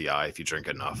UTI if you drink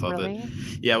enough of it. really?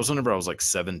 Yeah, it was whenever I was like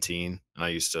 17, and I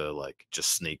used to like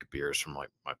just sneak beers from like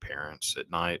my parents at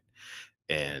night,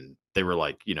 and they were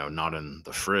like, not in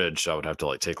the fridge. So I would have to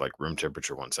like take like room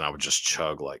temperature ones, and I would just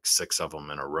chug like six of them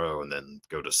in a row and then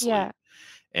go to Yeah, sleep.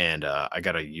 And I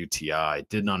got a UTI.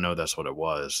 Did not know that's what it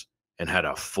was, and had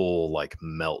a full like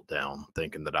meltdown,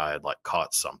 thinking that I had like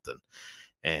caught something.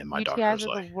 And my doctor UTIs was are the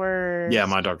like, "Yeah,"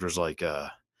 my worst. doctor's like, "Yeah,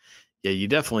 you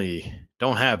definitely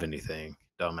don't have anything,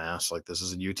 dumbass. Like this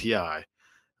is a UTI." I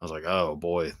was like, "Oh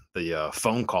boy, the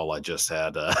phone call I just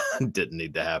had didn't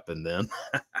need to happen then."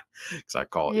 Because I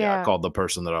Yeah, called the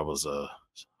person that I was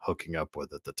hooking up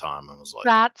with at the time and was like,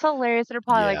 that's hilarious. They're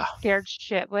probably, like, "Yeah, scared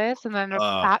shitless, and then they're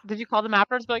uh, did you call them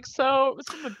afterwards, be like, "So, it was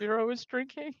from the beer I was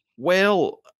drinking?"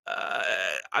 well,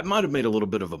 I might have made a little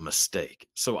bit of a mistake."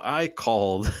 So I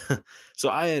called, so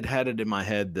I had it in my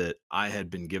head that I had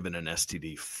been given an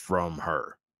STD from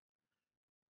her.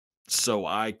 So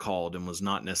I called and was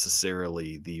not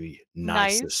necessarily the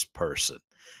Nice. nicest person.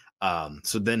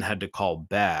 So then had to call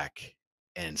back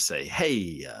and say,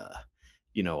 "Hey,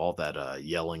 all that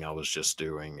yelling I was just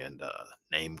doing and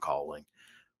name calling.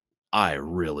 I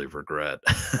really regret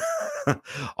I'm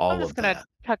all just of gonna that."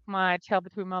 tuck my tail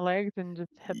between my legs and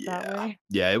just head that Yeah. way.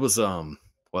 Yeah, it was well,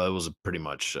 it was pretty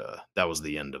much that was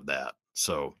the end of that.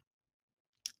 So,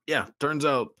 yeah, turns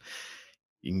out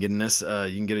you can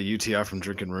get a UTI from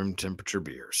drinking room temperature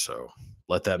beer. So,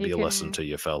 let that You be a lesson can to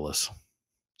you fellas.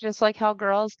 just like how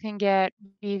girls can get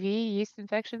BV, yeast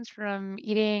infections from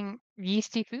eating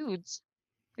yeasty foods.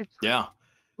 It's Yeah.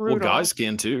 Well, brutal. guys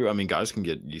can too. I mean, guys can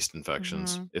get yeast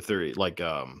infections Mhm. if they're like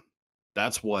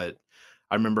that's what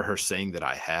I remember her saying that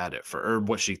I had it for or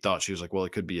what she thought. She was like, "Well,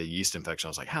 it could be a yeast infection."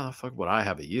 I was like, "How the fuck would I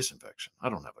have a yeast infection? I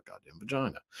don't have a goddamn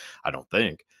vagina." I don't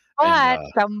think. And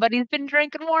But somebody's been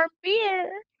drinking warm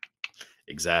beer.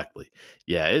 exactly.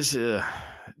 Yeah, it's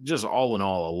just all in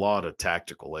all a lot of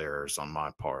tactical errors on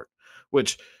my part,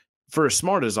 which for as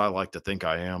smart as I like to think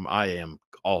I am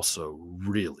also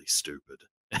really stupid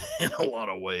in a lot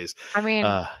of ways. I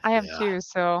mean, I am Yeah. too,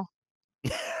 so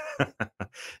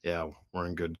Yeah, we're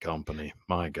in good company.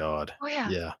 My God. oh,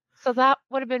 yeah. Yeah. So that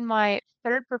would have been my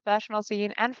 3rd professional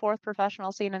scene and 4th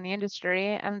professional scene in the industry,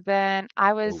 and then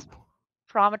I Oh, was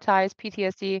traumatized,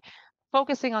 PTSD,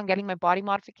 focusing on getting my body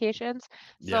modifications.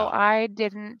 So yeah. I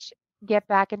didn't get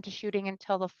back into shooting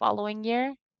until the following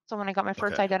year. So when I got my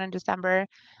first Okay. eye done in December,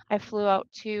 I flew out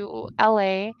to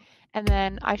LA and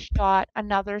then I shot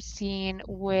another scene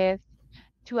with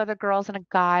 2 other girls and a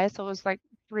guy. So it was like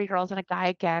 3 girls and a guy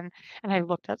again. And I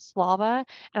looked at Slava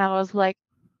and I was like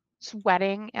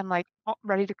sweating and like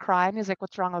ready to cry. And he's like,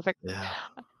 "What's wrong?" I was like,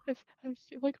 Yeah. I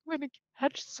feel like I'm gonna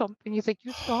catch something. He's like,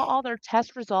 "You saw all their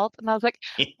test results?" And I was like,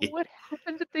 "What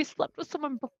happens if they slept with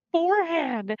someone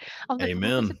beforehand?" I was like, "What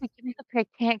happens if Amen. they give me something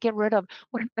I can't get rid of?"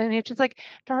 What and it's just like,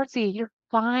 "Darcy, you're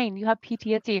fine. You have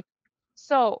PTSD."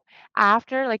 So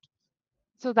after like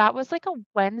so that was like a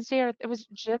Wednesday or it was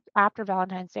just after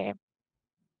Valentine's Day.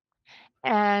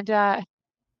 And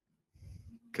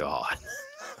God.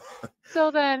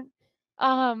 so then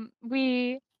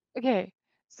we okay.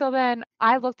 So then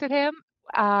I looked at him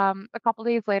a couple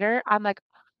days later. I'm like,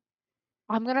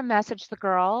 I'm gonna message the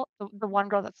girl, the one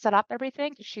girl that set up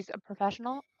everything. She's a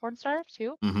professional porn star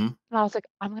too. Mhm. And I was like,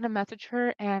 I'm gonna message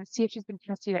her and see if she's been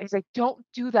tested yet. He's like, don't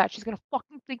do that. She's gonna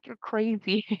fucking think you're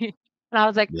crazy. And I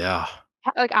was like, Yeah.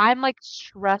 I'm like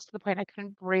stressed to the point I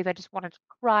couldn't breathe. I just wanted to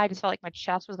cry. I just felt like my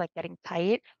chest was like getting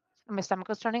tight and my stomach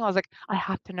was turning. I was like, I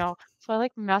have to know. So I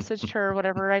like messaged her,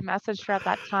 whatever I messaged her at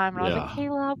that time. And I was like, Yeah. hey,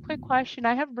 love, quick question.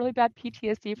 I have really bad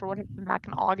PTSD for what happened back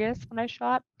in August when I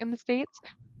shot in the States.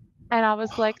 And I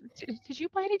was like, Did you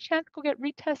by any chance go get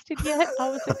retested yet?" I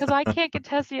was like, "'Cause I can't get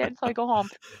tested yet until I go home."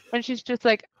 And she's just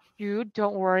like, "Dude,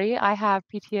 don't worry. I have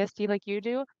PTSD like you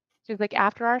do." She's like,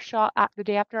 "After our shot, the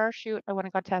day after our shoot, I went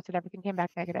and got tested. Everything came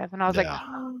back negative." And I was like, Yeah.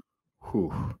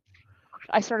 Whew.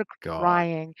 I started God.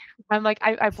 crying. I'm like,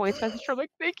 I voice messaged her, I'm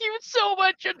like, "Thank you so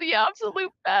much. You're the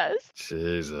absolute best."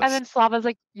 And Jesus. then Slava's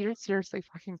like, "You're seriously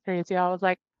fucking crazy." I was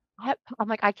like, "What?" I'm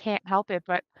like, "I can't help it,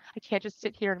 but I can't just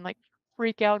sit here and like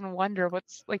freak out and wonder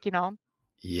what's like,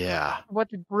 Yeah.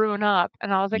 what's brewing up."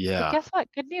 And I was like, "But Yeah. guess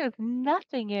what? Good news.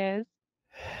 Nothing is."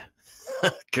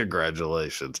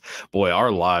 Congratulations. Boy,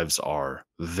 our lives are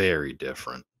very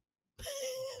different.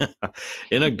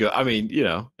 In a good I mean,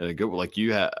 in a good like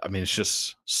you have I mean, it's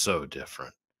just so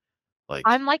different. Like,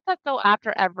 I'm like that though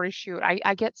after every shoot.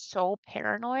 I get so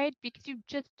paranoid because you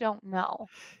just don't know.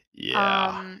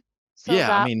 yeah. Um, so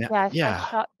Yeah, I that mean, yes, I yeah.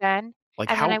 shot then, Like,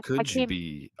 and then how I could you came.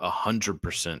 be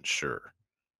 100% sure?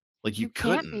 Like, you You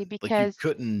can't couldn't. be Like, you because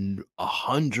couldn't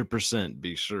 100%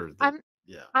 be sure that I'm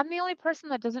yeah. I'm the only person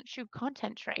that doesn't shoot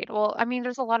content trade. Well, I mean,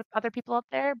 there's a lot of other people out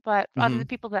there, but for other Mhm.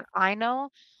 people that I know,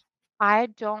 I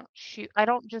don't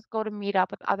just go to meet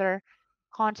up with other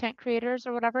content creators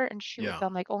or whatever and shoot with Yeah.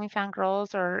 them like OnlyFans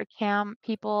girls or cam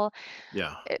people.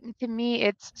 Yeah. To me,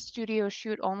 it's studio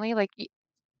shoot only, like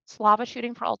Slava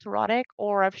shooting for Ultrarotic,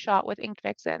 or I've shot with Inked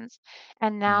Vixens.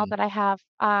 And now Mhm. that I have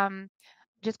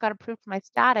just got approved for my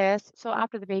status, so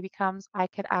after the baby comes, I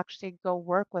could actually go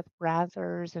work with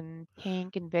Brazzers and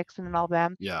Pink and Vixen and all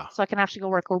them. Yeah. So I can actually go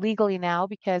work legally now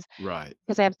Right.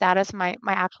 because I have status. My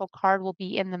actual card will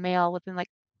be in the mail within like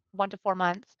 1 to 4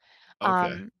 months.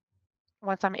 Okay. Um,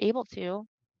 once I'm able to,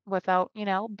 without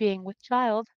being with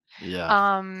child. Yeah.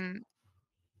 Um,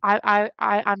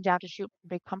 I'm down to shoot for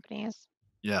big companies.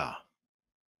 Yeah.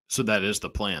 So that is the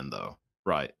plan, though,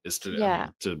 right? Is to I Yeah,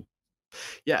 mean, to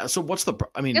yeah, so what's the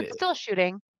I mean, it's still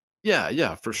shooting. yeah,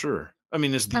 yeah, for sure. I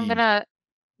mean, is I'm the gonna.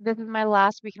 This is my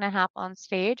last week and a half on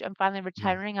stage. I'm finally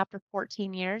Mhm. retiring after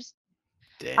 14 years.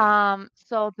 Damn.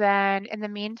 So then in the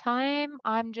meantime,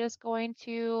 I'm just going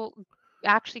to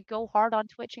actually go hard on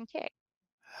Twitch and Kick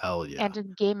Hell yeah. and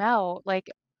just game out like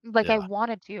I Yeah.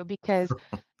 wanted to because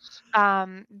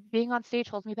being on stage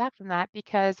holds me back from that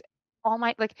because all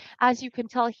my like as you can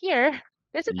tell here,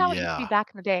 this is how it used to be Yeah. back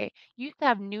in the day. You used to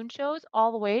have noon shows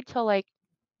all the way till like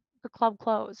the club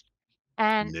closed.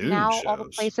 And Noon now all the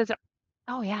shows. places are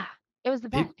oh yeah. It was the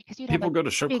Peop best because you'd have People like go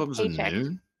to strip big clubs at paychecks.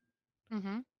 noon?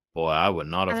 Mhm. Boy, I would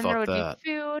not And have then there thought would be that.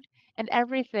 food and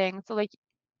everything. So like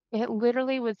it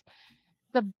literally was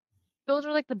the those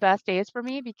were like the best days for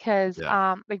me because Yeah.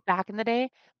 like back in the day.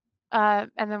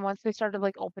 And then once they started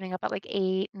like opening up at like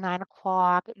 8, 9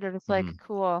 o'clock, they're just like, Mhm.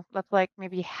 cool, that's like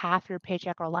maybe half your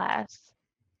paycheck or less.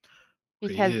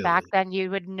 Because back Really? then you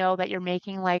would know that you're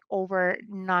making like over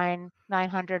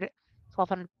 900,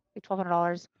 1200, like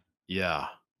 $1,200 Yeah.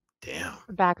 Damn.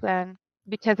 back then.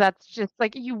 Because that's just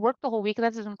like you work the whole week,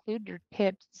 that doesn't include your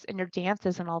tips and your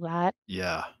dances and all that.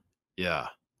 Yeah. Yeah.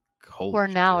 Holy Where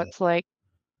now shit. it's like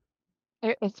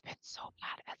it's been so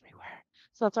bad everywhere.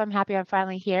 So that's why I'm happy I'm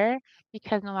finally here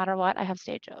because no matter what, I have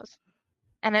stage shows.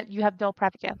 And you have no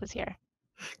private dances here.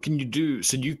 Can you do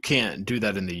so you can't do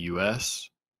that in the US?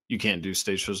 You can't do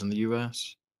stage shows in the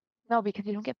US? No, because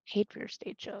you don't get paid for your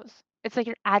stage shows. It's like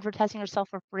you're advertising yourself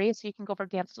for free so you can go for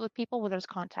dances with people where there's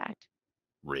contact.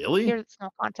 Here, Really? it's no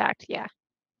contact. Yeah.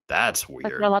 That's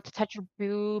Like you're weird. allowed to touch your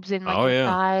boobs and like Oh, your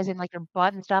yeah. thighs and like your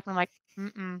butt and stuff. And I'm like,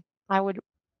 mm-mm. I would,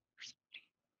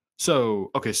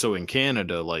 So, okay, so in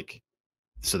Canada, like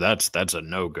so that's a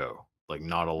no-go, like,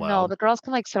 not no, allowed? the girls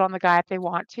can like sit on the guy if they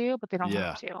want to, but they don't have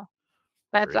Yeah. to.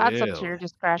 That's up to Really? your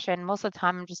discretion. Most of the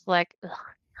time, I'm just like, ugh,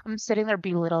 I'm sitting there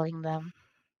belittling them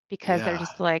because they're Yeah.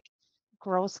 just like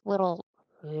gross little.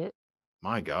 Ugh.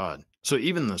 My god. So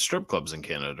even the strip clubs in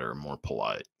Canada are more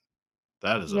polite.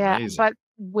 That is Yeah, amazing. but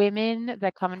women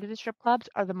that come into the strip clubs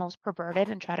are the most perverted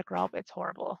and try to grow up. It's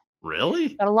horrible.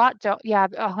 Really? But a lot don't. Yeah,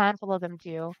 a handful of them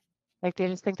do. Like they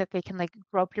just think that they can like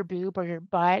grope your boob or your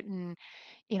butt, and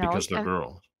Because they're and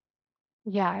girls.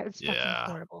 yeah, it's fucking Yeah.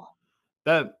 horrible.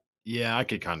 That yeah, I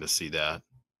could kinda see that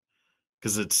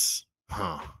because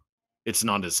it's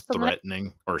not as So then,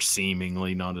 threatening or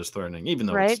seemingly not as threatening, even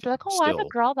though it's right? They're like, "Oh, I'm a still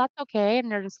girl. That's okay."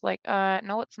 And they're just like,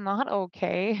 no, it's not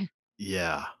okay."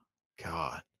 yeah.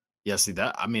 God. Yeah, see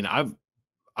that I mean, I've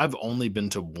only been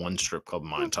to one strip club in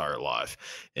my entire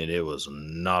life, and it was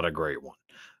not a great one.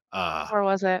 Uh, Where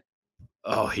was it?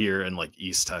 oh, here in, like,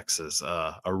 East Texas,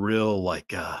 a real, like,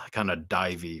 kinda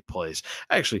divey place.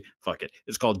 Actually, fuck it,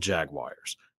 it's called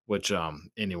Jaguars, which,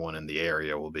 anyone in the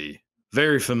area will be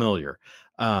very familiar.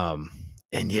 Um,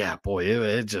 and yeah, boy,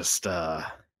 it just,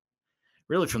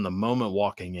 really from the moment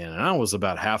walking in, and I was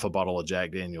about half a bottle of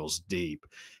Jack Daniels deep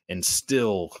and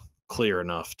still clear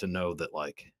enough to know that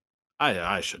like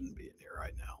I shouldn't be in here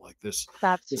right now. Like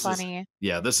That's this is funny.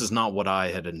 yeah, this is not what I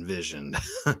had envisioned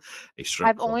a strip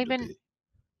I've club only to been be.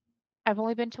 I've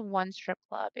only been to one strip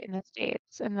club in the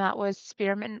States, and that was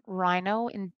Spearmint Rhino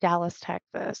in Dallas,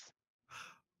 Texas.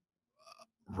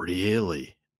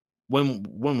 Really? When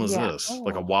was Yeah. this?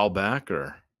 Like a Oh. while back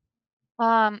or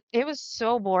It was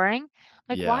so boring.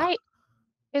 Like, yeah. why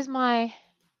is my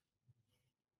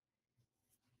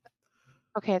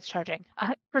okay, it's charging.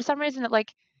 For some reason, it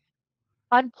like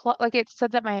unplug like it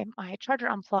said that my charger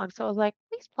unplugged. So I was like,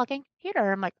 please plugging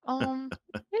computer. I'm like,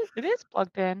 it is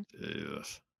plugged in.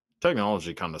 Yes.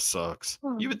 Technology kind of sucks.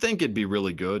 You Hmm. would think it'd be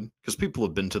really good because people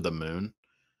have been to the moon,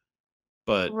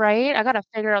 but Right? I gotta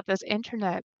figure out this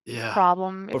internet yeah.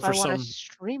 problem But if I for want to some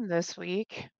stream this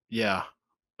week. yeah.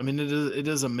 I mean, it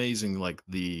is amazing, like,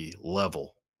 the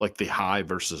level, like, the high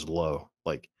versus low.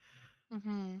 Like,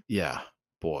 Hmm. yeah,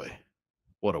 boy,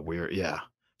 what a weird yeah.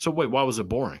 So, wait, why was it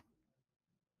boring?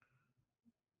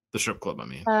 The strip club, I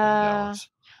mean, in Uh Dallas.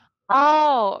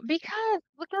 Oh, because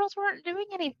the girls weren't doing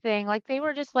anything, like, they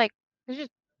were just, like they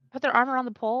just put their arm around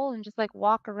the pole and just, like,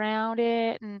 walk around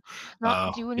it and not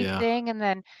Oh, do yeah. anything, and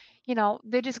then,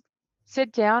 they just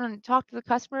sit down and talk to the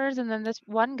customers, and then this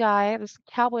one guy, this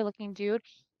cowboy-looking dude,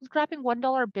 was grabbing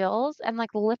 $1 bills and,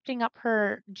 like, lifting up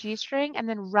her G-string and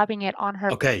then rubbing it on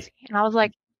her Okay, pussy, and I was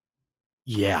like,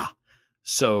 yeah.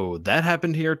 So, that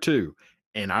happened here too,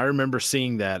 and I remember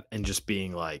seeing that and just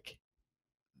being like,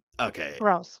 "Okay,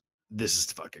 "Gross." this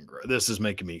is fucking gross. This is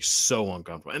making me so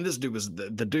uncomfortable." And this dude was the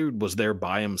dude was there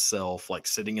by himself, like,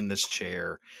 sitting in this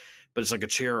chair, but it's like a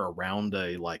chair around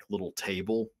a like little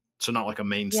table. So not like a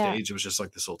main Yeah. stage. It was just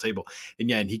like this little table. And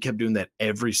yeah, and he kept doing that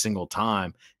every single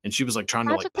time. And she was like trying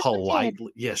to That's like what this one did.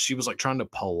 politely, yeah, she was like trying to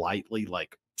politely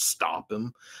like stop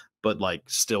him, but like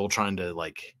still trying to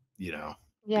like, be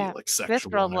Yeah. like This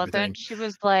sexual girl and everything. wasn't, she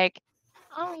was like,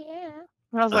 "Oh, yeah."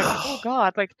 And I was like, "Oh Ugh.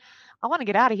 god," like, "I wanna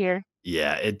get out of here."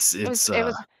 Yeah, It was it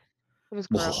was it was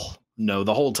gross. no,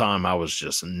 the whole time I was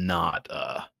just not,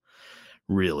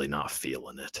 really not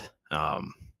feeling it.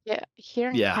 Yeah, here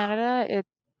in Yeah, Canada, it's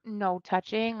no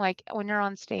touching, like, when you're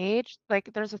on stage,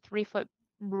 like, there's a 3-foot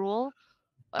rule,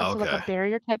 so, like, a okay.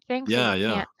 barrier type thing, so Yeah, you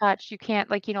yeah, can't touch, you can't,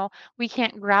 like, we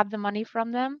can't grab the money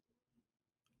from them.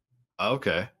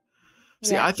 okay.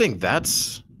 See, Yeah, I think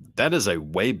that is a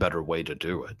way better way to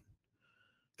do it,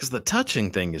 because the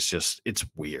touching thing is just it's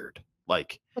weird.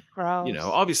 Like, it's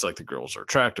gross. obviously, like, the girls are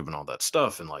attractive and all that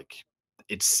stuff, and, like,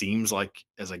 it seems like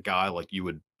as a guy, like, you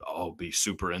would, oh, be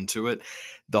super into it.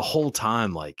 The whole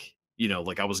time, like,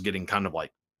 like, I was getting kind of,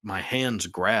 like, my hands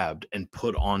grabbed and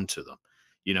put onto them,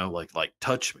 like,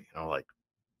 "Touch me," and I'm like,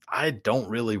 "I don't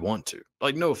really want to."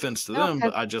 Like, no offense to No, them, because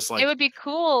but I just, it like would be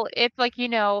cool if, like, they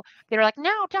were like,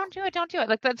 "No, don't do it, don't do it."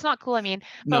 Like, that's not cool, I mean,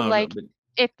 but, no, no, like, but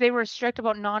if they were strict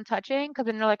about non-touching, because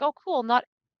then they're like, "Oh, cool, not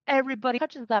everybody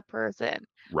touches that person."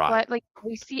 right. But, like,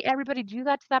 we see everybody do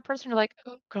that to that person, you're like,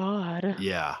 "Oh god."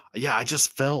 Yeah. Yeah, I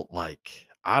just felt like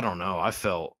I don't know, I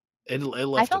felt it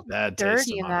I left a felt bad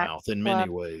taste dirty in in my that mouth in many club.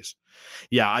 ways.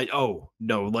 Yeah,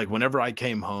 no, like, whenever I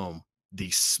came home,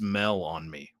 the smell on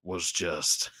me was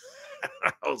just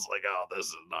I was like, "Oh, this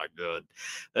is not good."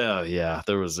 Oh, yeah,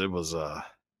 it was,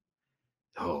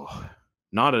 oh,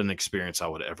 not an experience I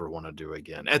would ever wanna do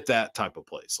again at that type of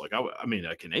place. Like, I mean,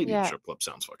 a Canadian Yeah. strip club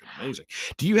sounds fucking amazing.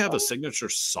 Do you have a Oh, signature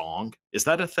song? Is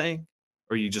that a thing?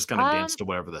 Or you just kinda dance um, to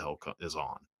whatever the hell co is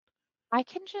on? I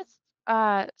can just,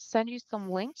 send you some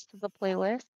links to the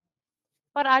playlist.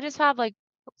 But I just have, like,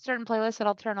 certain playlists that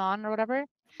I'll turn on or whatever.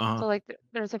 Uh-huh. So, like,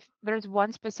 there's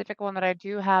one specific one that I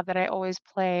do have that I always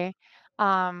play,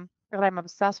 that I'm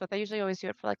obsessed with. I usually always do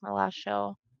it for, like, my last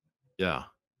show. Yeah.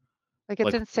 Like,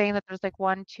 it's Like insane that there's, like,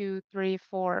 1, 2, 3,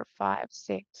 4, 5,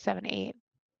 6, 7, 8.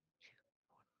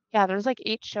 Yeah, there's, like,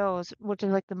 8 shows, which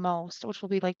is, like, the most, which will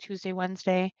be, like, Tuesday,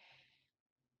 Wednesday.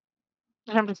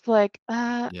 And I'm just like,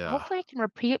 yeah. hopefully I can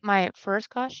repeat my first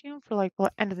costume for, like,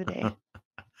 the end of the day."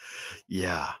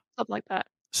 Yeah. Something like that.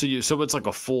 So it's like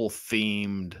a full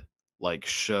themed, like,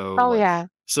 show, Oh, like yeah.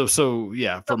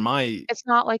 yeah, So for my it's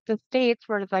not like the States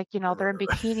where it's like, they're in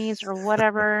bikinis or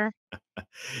whatever.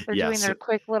 They're Yeah, doing so their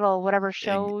quick little whatever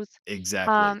eg shows.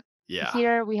 exactly. Um, Yeah.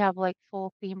 Here we have like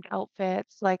full themed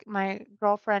outfits. Like my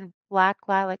girlfriend Black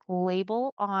Lilac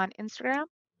Label on Instagram.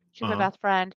 She's my Uh-huh. best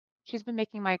friend. She's been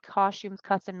making my costumes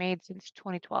custom made since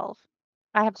 2012.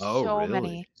 I have Oh,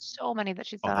 really? so many that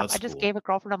she's Oh, done up. I that's just cool. gave a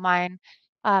girlfriend of mine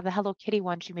the Hello Kitty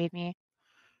one she made me.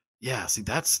 Yeah, see,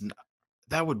 that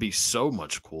would be so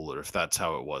much cooler if that's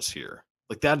how it was here.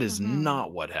 Like, that is Hmm.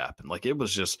 not what happened. Like, it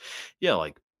was just yeah,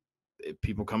 like,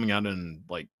 people coming out in,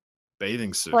 like,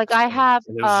 bathing Like suits, I have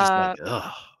and it was just like,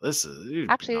 "Ugh, this is you're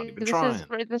not actually even trying."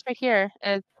 this right here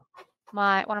is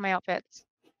my one of my outfits.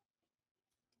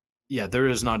 Yeah, there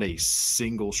is not a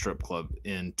single strip club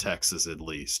in Texas, at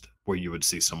least, where you would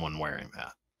see someone wearing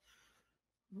that.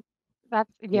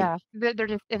 That's Like yeah, they're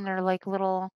just in their, like,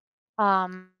 little,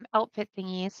 outfit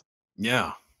thingies,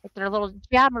 yeah. like, their little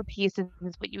jammer pieces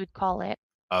is what you would call it.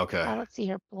 Okay. Let's see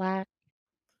here, black.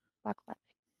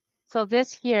 So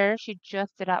this here, she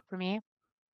just did up for me.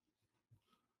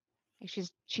 Like,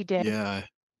 she did. Yeah.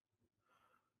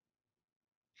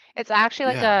 It's actually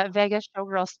like Yeah. a Vegas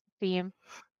showgirl theme,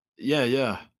 Yeah,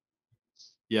 yeah.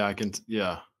 Yeah, I can t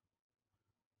yeah.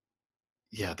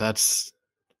 Yeah, that's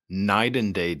night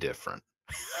and day different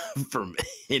from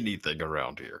anything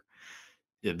around here.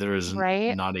 Yeah, there is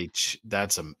right? not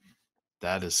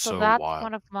that is So so that's wild.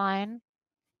 one of mine.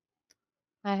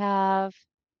 I have,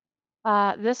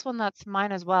 this one that's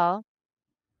mine as well.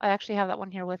 I actually have that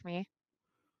one here with me.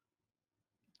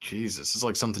 Jesus, it's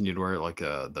like something you'd wear at, like,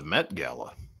 the Met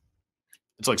Gala.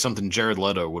 It's like something Jared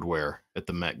Leto would wear at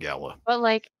the Met Gala. But,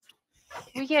 like,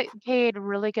 we get paid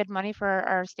really good money for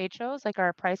our stage shows, like,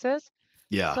 our prices.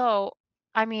 Yeah. So,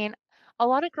 I mean, a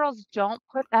lot of girls don't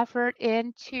put effort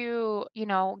into,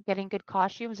 getting good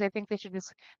costumes. They think they can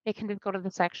just go to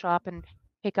the sex shop and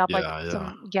pick up like Yeah,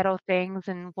 yeah. some ghetto things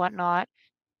and whatnot.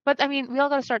 But I mean, we all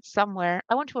got to start somewhere.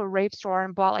 I went to a rave store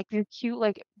and bought like these cute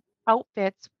like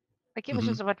outfits. Like it was Mhm.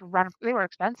 just a bunch of random, they were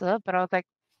expensive, but I was like,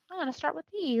 I'm gonna start with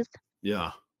these.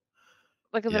 Yeah.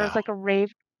 Like there was Yeah. like a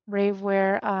rave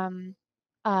wear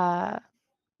uh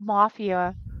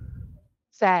mafia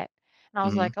set. And I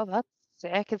was Mhm. like, oh, that's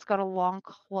sick. It's got a long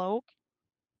cloak.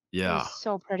 It was Yeah.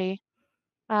 so pretty.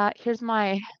 Here's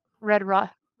my Red Ro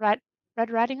Red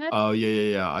Red Riding Hood. Oh, yeah,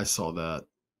 yeah, yeah, I saw that.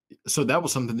 So that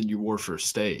was something that you wore for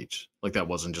stage? Like, that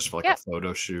wasn't just for, like, a Yep.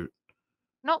 photo shoot?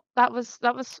 Nope. That's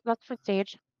for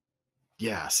stage.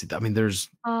 Yeah, see, I mean,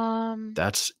 there's Um,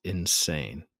 that's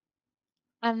insane.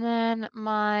 and then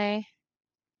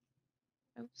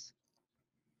oops,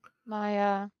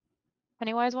 my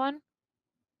Pennywise one,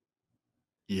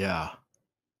 Yeah,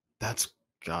 that's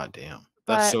goddamn.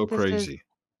 That's but so this is crazy.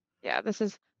 yeah, this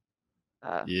is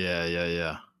uh Yeah, yeah,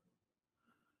 yeah.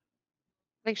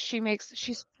 like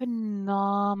she's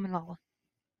phenomenal.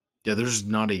 Yeah, there's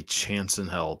not a chance in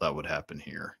hell that would happen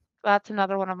here. That's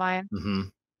another one of mine.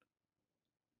 Mhm.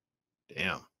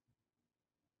 Damn.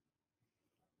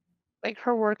 Like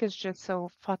her work is just so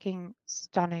fucking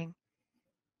stunning.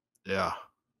 Yeah.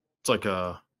 It's like,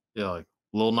 yeah, like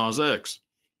Lil Nas X,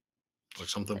 like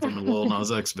something from a Lil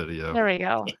Nas X video. There we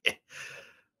go.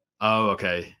 Oh,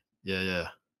 okay. Yeah, yeah.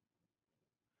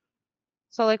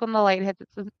 So like when the light hits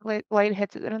it, light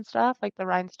hits it and stuff, like the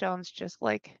rhinestones just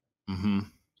like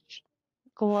Mhm. sh-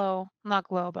 glow, not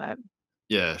glow, but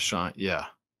Yeah, shine yeah.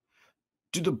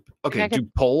 Do the like okay, I could do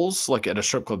poles, like, at a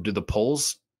strip club, do the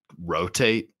poles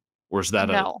rotate, or is that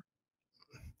a no.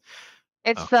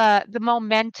 It's okay. the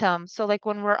momentum. So like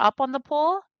when we're up on the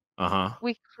pole, Uh-huh.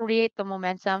 we create the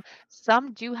momentum.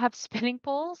 Some do have spinning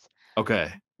poles,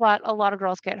 Okay, but a lot of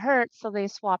girls get hurt, so they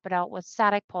swap it out with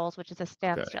static poles, which is a okay.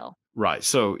 standstill. Right,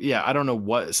 so, yeah, I don't know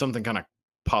what something kinda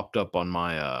popped up on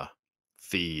my,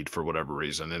 feed for whatever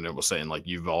reason, and it was saying, like,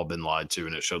 "You've all been lied to,"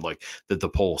 and it showed, like, that the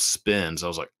pole spins. I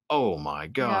was like, "Oh my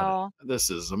god. No, This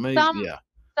is amazing." some Yeah.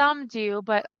 some do,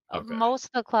 but Okay. most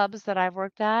of the clubs that I've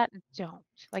worked at don't.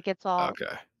 Like it's all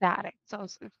Okay. static, so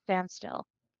it's standstill.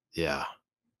 Yeah.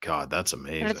 God, that's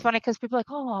And it's amazing. funny because people are like,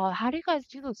 "Oh, how do you guys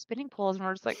do those spinning poles?" And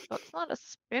we're just like, "That's not a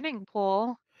spinning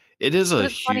pole." It is But a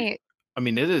it's huge. funny. I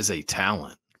mean, it is a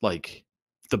talent. Like,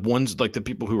 the ones like, the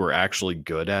people who are actually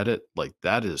good at it, like,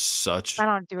 that is such I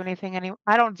don't do anything.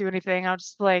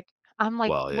 I'm like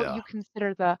well, what yeah. you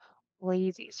consider the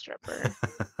lazy stripper.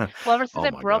 Well, ever since Oh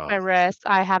I my broke my god. wrist,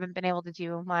 I haven't been able to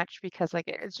do much because like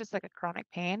it's just like a chronic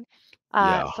pain.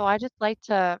 Yeah. So I just like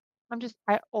to.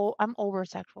 I'm over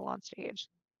sexual on stage.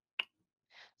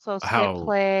 So sit, How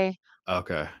play,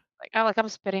 okay. I'm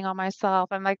spitting on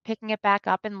myself. I'm like picking it back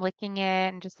up and licking it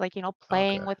and just like,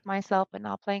 playing Okay. with myself but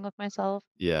not playing with myself,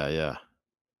 Yeah, yeah.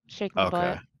 shaking the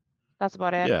Okay. butt. That's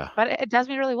about it. Yeah. But it does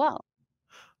me really well.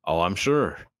 Oh, I'm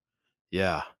sure.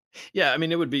 Yeah. Yeah, I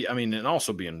mean, it would be I mean, and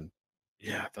also being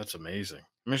yeah, that's amazing.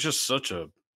 I mean, it's just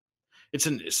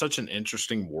it's such an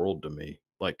interesting world to me.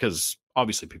 Like, because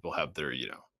obviously people have their,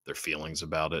 their feelings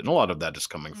about it, and a lot of that is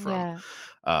coming from, Yeah.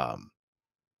 um,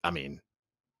 I mean,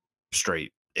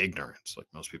 straight ignorance. Like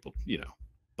most people,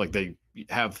 like they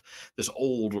have this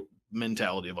old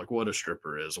mentality of like what a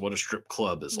stripper is, what a strip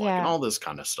club is like, and Yeah. all this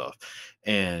kind of stuff.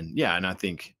 And yeah, and I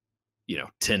think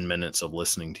 10 minutes of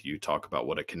listening to you talk about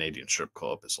what a Canadian strip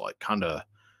club is like kind of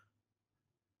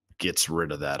gets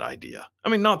rid of that idea. I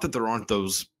mean, not that there aren't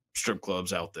those strip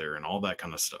clubs out there and all that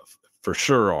kind of stuff. For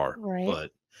sure are. Right.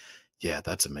 But yeah,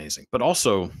 that's amazing. But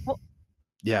also, Well,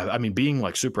 yeah, I mean, being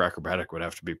like super acrobatic would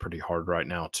have to be pretty hard right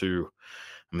now too.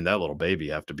 I mean, that little baby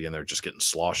have to be in there just getting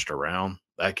sloshed around.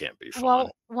 That can't be fun.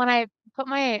 when I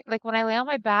when I lay on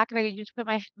my back and I just put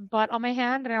my butt on my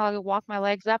hand and I'll walk my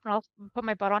legs up and I'll put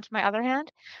my butt onto my other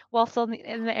hand while still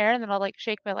in the air and then I'll like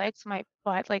shake my legs, so my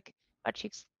butt, like butt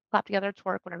cheeks clap together,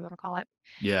 twerk, whatever you want to call it.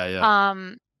 Yeah, yeah.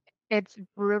 Um, it's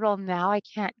brutal now. I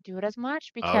can't do it as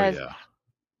much Oh because yeah.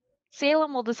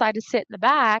 Salem will decide to sit in the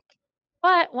back.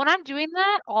 But when I'm doing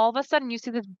that, all of a sudden you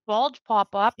see this bulge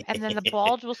pop up, and then the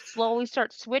bulge will slowly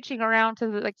start switching around to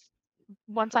the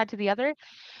one side to the other. And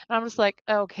I'm just like,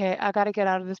 okay, I got to get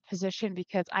out of this position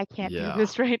because I can't do Yeah.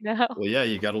 this right now. Well, yeah,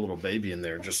 you got a little baby in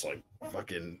there just like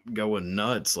fucking going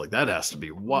nuts. Like that has to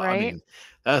be what I Right? mean,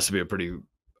 that has to be a pretty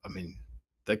I mean,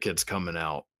 that kid's coming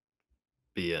out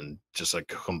being just a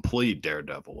complete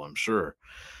daredevil, I'm sure. I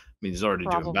mean, he's already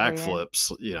doing Probably.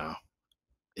 backflips. I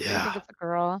Yeah. think it's a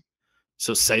girl.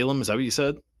 So Salem, is that what you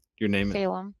said? Your name is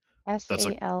Salem. that's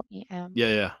like Salem. yeah,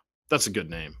 yeah. That's a good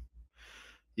name.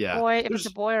 Yeah. Boy, if it's a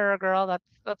There's boy or a girl,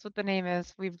 that's what the name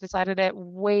is. We've decided it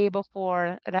way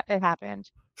before it happened.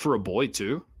 for a boy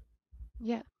too?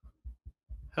 Yeah.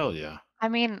 Hell yeah. I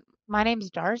mean, my name's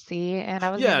Darcy, and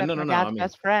I was Yeah, named no, after no, my no. I dad's mean,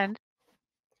 best friend.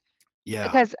 yeah.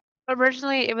 Because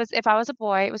originally it was if I was a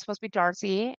boy, it was supposed to be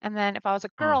Darcy, and then if I was a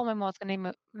Huh. girl, my mom was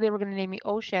gonna they were gonna name me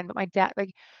Ocean. But my dad,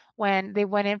 like when they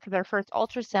went in for their first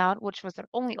ultrasound, which was their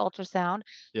only ultrasound,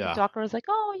 the Yeah. doctor was like,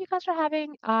 "Oh, you guys are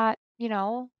having, a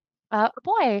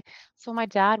boy." So my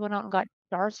dad went out and got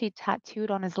Darcy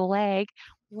tattooed on his leg,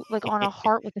 like on a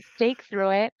heart with a stake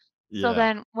through it. So Yeah.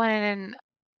 then when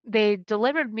they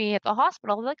delivered me at the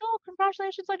hospital. They're like, "Oh,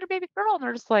 congratulations on your baby girl." And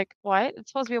they're just like, "What?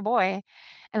 It's supposed to be a boy."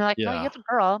 And they're like, "No, you Yeah. have a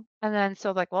girl." And then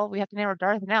so like, well, we have to name her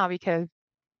Darth now because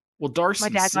Well, my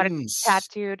Darcy dad got it seems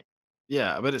tattooed.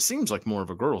 yeah, but it seems like more of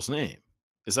a girl's name.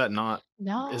 Is that not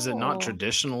is it not No.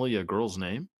 traditionally a girl's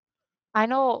name? I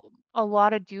know a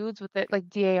lot of dudes with it like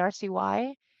Darcy.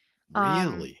 Um,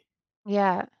 Really?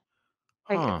 yeah.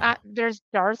 Like, Huh. there's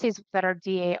Darcys that are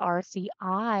Darci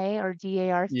or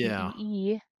Yeah.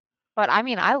 Darcee, but I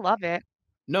mean, I love it.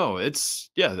 No, it's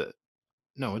yeah,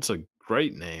 no, it's a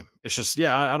great name. It's just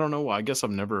yeah, I don't know. I guess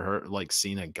I've never heard like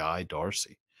seen a guy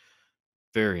Darcy.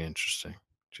 Very interesting.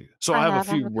 Gee. So I have a I have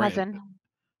few a rant cousin.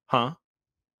 huh?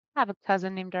 I have a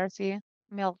cousin named Darcy,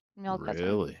 male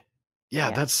cousin. Really? So Yeah,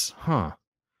 yeah. that's huh.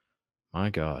 My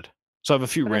God. So I have a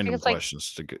few But I think random it's like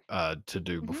questions to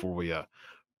do mhm, before we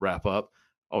wrap up.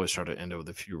 Always try to end it with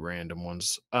a few random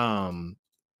ones.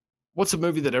 What's a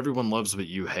movie that everyone loves but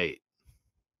you hate?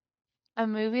 a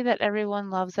movie that everyone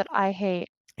loves that I hate.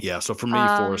 Yeah, so for me, Um,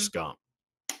 Forrest Gump.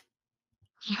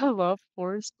 I love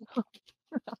Forrest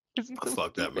because he's so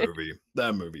Fuck that stupid. movie.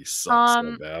 That movie sucks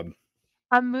so Um, bad.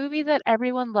 a movie that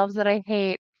everyone loves that I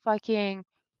hate. Fucking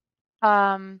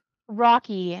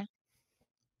Rocky.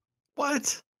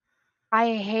 What?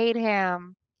 I hate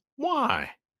him.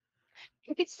 Why?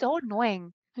 It's so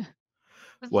annoying.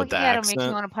 Just What, the looking at him makes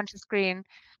me accent? want to punch the screen.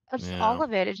 Just Yeah. all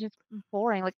of it is just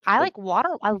boring. Like Well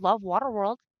I love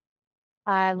Waterworld.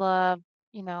 I love,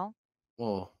 you know,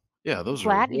 well, yeah, those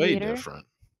are way Gladiator, different.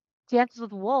 Dances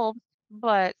with Wolves,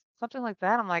 but something like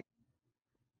that, I'm like,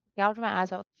 gouge my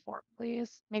eyes out with a fork,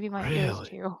 please. Maybe my ears Really?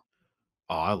 too.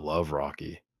 Oh, I love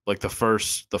Rocky. Like the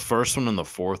first one and the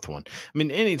fourth one. I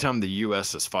mean, anytime the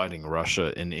US is fighting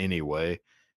Russia in any way,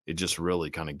 it just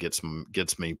really kinda gets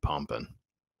me pumping.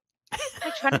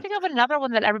 I'm trying to think of another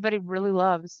one that everybody really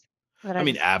loves that I I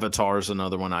mean, just Avatar is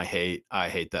another one I hate. I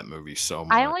hate that movie so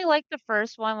I much. only liked the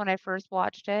first one when I first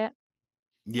watched it,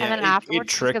 and Yeah, then it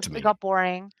afterwards, just because tricked it me. got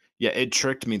boring. Yeah, it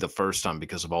tricked me the first time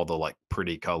because of all the, like,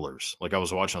 pretty colors. Like, I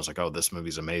was watching, I was like, "Oh, this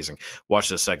movie's amazing." Watched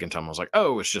the second time, I was like,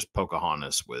 "Oh, it's just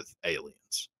Pocahontas with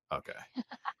aliens." Okay.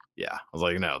 Yeah. I was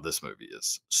like, "No, this movie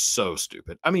is so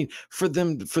stupid." I mean, for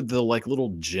the, like,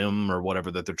 little gem or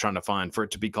whatever that they're trying to find, for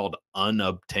it to be called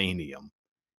unobtainium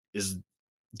is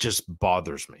just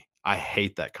bothers me. I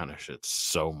hate that kinda shit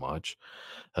so much.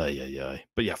 Yeah, yeah.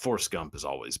 But, yeah, Forrest Gump has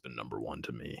always been number 1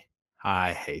 to me.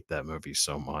 I hate that movie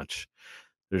so much.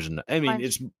 I mean,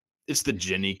 Mine's it's the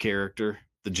Jenny character.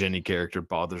 The Jenny character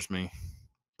bothers me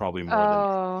probably more than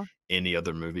oh, any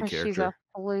other movie 'cause she's a character.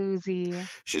 floozy.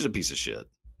 She's a piece of shit.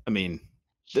 I mean,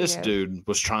 She this is. dude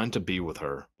was trying to be with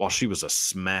her while she was a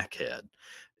smackhead,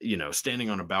 standing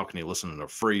on a balcony listening to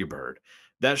Freebird.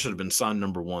 That should have been sign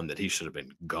number 1 that he should have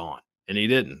been gone, and he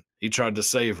didn't. He tried to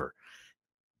save her,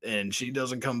 and she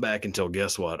doesn't come back until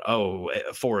guess what? "Oh,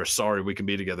 Forrest, sorry, we can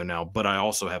be together now, but I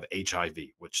also have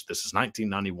HIV," which this is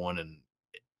 1991 and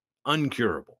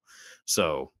uncurable.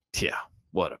 So, yeah,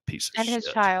 what a piece of And his shit.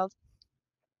 child.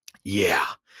 Yeah,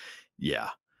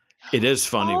 yeah. It is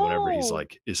funny whenever he's Oh!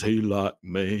 like, "Is he like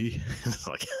me?" It's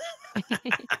like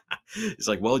it's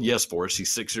like, "Well, yes, Forrest,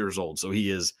 he's 6 years old, so he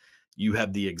is you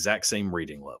have the exact same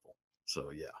reading level."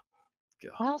 So, yeah,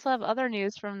 God. I also have other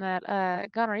news from that,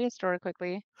 gonorrhea story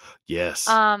quickly.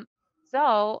 Yes. Um,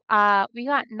 we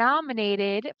got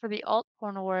nominated for the Alt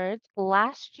Porn Awards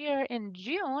last year in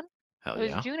June. It Hell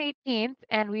was yeah. June 18th,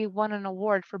 and we won an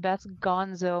award for Best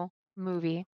Gonzo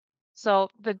Movie. So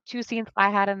the two scenes I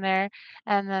had in there,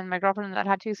 and then my girlfriend that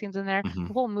had two scenes in there, Mhm.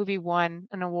 the whole movie won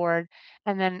an award.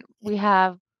 And then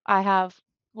I have,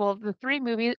 well, the three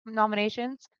movie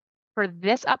nominations for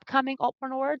this upcoming Alt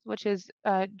Porn Awards, which is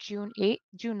June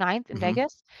 9th in Mhm.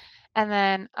 Vegas. And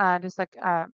then just like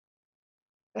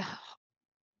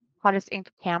Hottest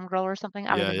Inked Cam Girl or something.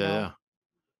 I don't Yeah, even yeah, know. yeah.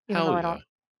 Even though Hell yeah.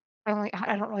 I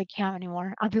don't really cam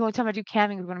anymore. The only time I do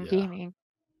camming is when I'm Yeah. gaming.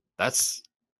 That's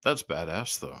that's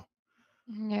badass, though.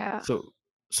 Yeah. So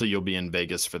so you'll be in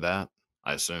Vegas for that,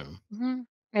 I assume?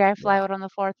 Yeah, I fly Yeah. out on the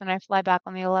 4th and I fly back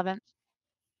on the 11th.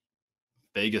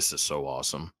 Vegas is so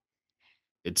awesome.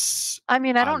 It's I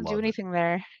mean, I I don't do love it. anything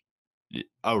there.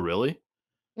 Oh, really?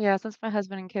 Yeah, since my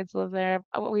husband and kids live there,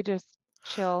 we just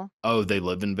chill. Oh, they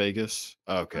live in Vegas?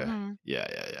 Okay. Mhm. Yeah,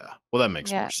 yeah, yeah. Well, that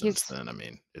makes more Yeah, sense he's then. I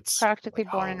mean, it's practically like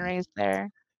born and home. raised there.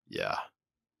 Yeah.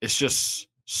 It's just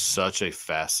such a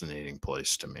fascinating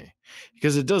place to me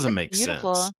because it doesn't It's make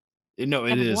sense. beautiful No,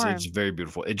 it and is. It's warm. very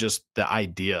beautiful. It just the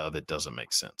idea of it doesn't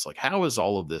make sense. Like, how is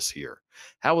all of this here?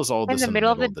 How is all In this the in the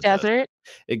middle of middle the of the desert? desert,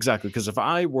 Exactly. Because if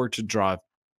I were to drive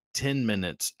 10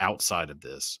 minutes outside of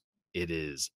this, it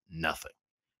is nothing.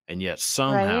 And yet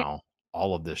right? somehow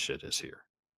all of this shit is here.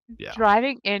 Yeah.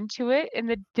 driving into it in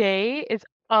the day is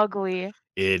ugly.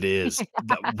 It is.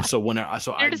 That so when I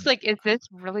so You're I just like, "Is this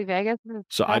really Vegas? This is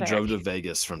so I pathetic." drove to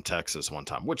Vegas from Texas one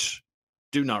time, which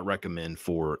do not recommend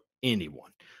for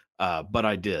anyone. But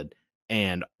I did.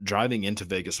 And driving into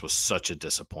Vegas was such a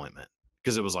disappointment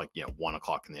because it was like, 1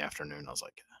 o'clock in the afternoon. I was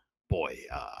like, boy,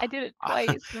 I did it I,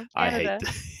 twice in I hate Canada.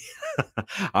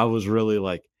 I was really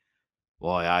like,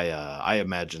 boy, I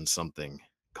imagined something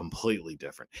completely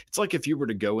different. It's like if you were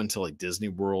to go into like Disney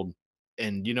World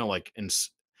and like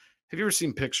have you ever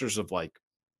seen pictures of like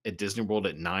at Disney World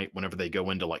at night whenever they go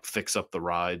in to like fix up the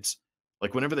rides?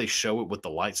 Like whenever they show it with the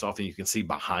lights off and you can see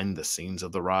behind the scenes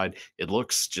of the ride, it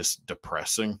looks just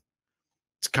depressing.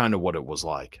 It's kind of what it was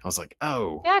like. I was like,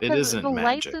 "Oh, Yeah, it 'cause isn't the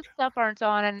lights magic." and stuff aren't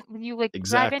on, and when you, like,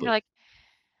 drive in, Exactly.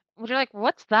 you're like,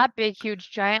 "What's that big, huge,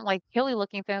 giant, like, hilly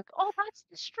looking thing?" Like, "Oh, that's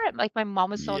the Strip." Like, my mom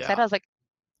was so Yeah. excited. I was like,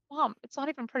 "Mom, it's not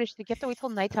even pretty. So you have to wait till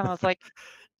nighttime." I was like,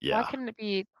 "Why Yeah. couldn't it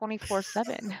be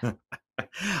 24/7?"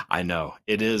 I know.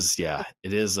 It is, yeah. Like,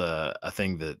 It is a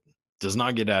thing that does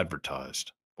not get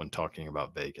advertised when talking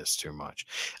about Vegas too much.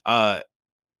 Uh,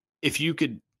 if you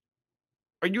could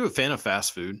Are you a fan of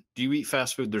fast food? Do you eat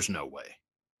fast food? There's no way.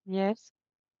 yes.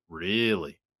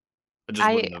 Really? I just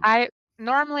I wouldn't have. I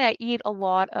normally, I eat a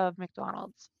lot of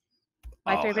McDonald's.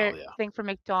 My Oh, hell favorite yeah. thing from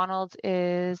McDonald's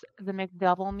is the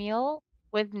McDouble meal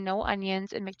with no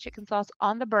onions and McChicken sauce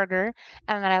on the burger,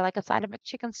 and then I like a side of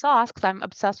McChicken sauce because 'cause I'm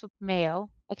obsessed with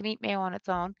mayo. I can eat mayo on its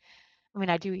own. I mean,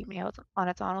 I do eat meals on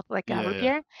its own with, like, Yeah, root yeah.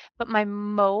 beer, but my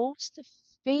most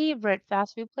favorite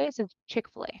fast food place is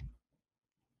Chick-fil-A.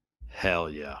 Hell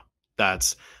yeah.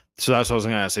 That's that's what I was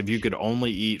gonna ask. If you could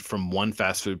only eat from one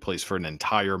fast food place for an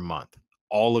entire month,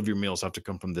 all of your meals have to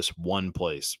come from this one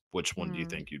place. Which one do you Mm.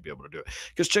 think you'd be able to do it?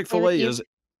 Because Yeah, like,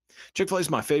 Chick-fil-A is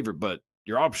my favorite, but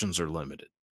your options are limited.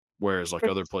 Whereas like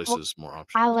other it's well, places, more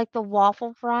I options. like the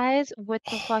waffle fries with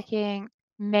the Oh, fucking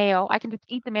mayo. I can just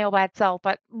eat the mayo by itself,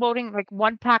 but loading, like,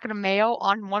 1 packet of mayo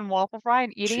on 1 waffle fry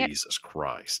and eating it, Jesus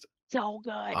Christ. so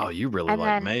good. Oh, you really And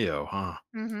like then mayo, huh?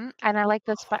 and I like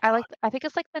Oh my god. I think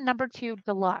it's, like, the number 2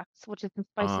 deluxe, which is the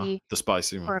spicy The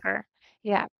spicy one. burger.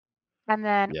 Yeah, and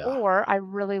then Yeah. or I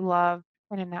really love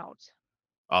In-N-Out.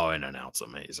 Oh, In-N-Out's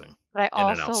amazing. But I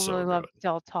In-N-Out's also so really love good.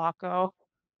 Del Taco.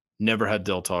 Never had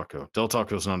Del Taco. Del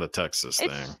Taco's not a Texas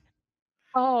thing. It's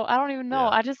oh, I don't even know. Yeah.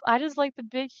 I just like the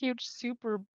big, huge,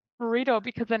 super burrito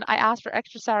because then I asked for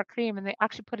extra sour cream and they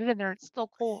actually put it in there and it's still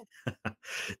cold.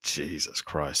 Jesus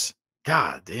Christ.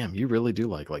 God damn, you really do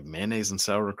like mayonnaise and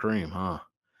sour cream, huh?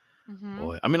 Mhm.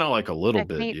 Boy, I mean, I like a little I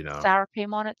can bit, eat sour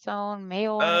cream on its own,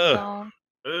 mayo on its Ugh. own.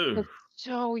 Ugh. It's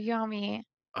so yummy.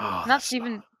 Oh, And that's that's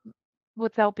even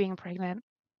without being pregnant.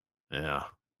 yeah.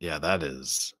 Yeah, that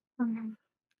is Mhm.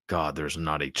 God, there's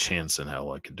not a chance in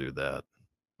hell I could do that.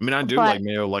 I mean, I do But like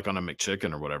mayo, like, on a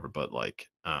McChicken or whatever, but, like,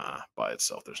 by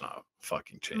itself, there's not a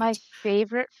fucking my chance.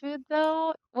 favorite food,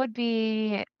 though, would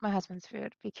be my husband's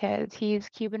food because he's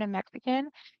Cuban and Mexican,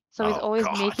 so he's Oh always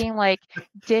god. making, like,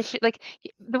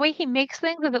 the way he makes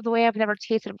things is the way I've never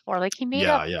tasted it before, like, he made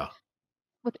Yeah, up yeah.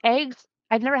 with eggs.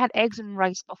 I've never had eggs and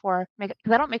rice before, because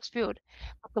I don't mix food,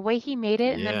 but the way he made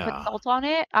it and then put Yeah. salt on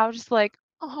it, I was just like,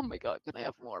 "Oh my god, can I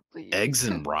have more, Eggs please?"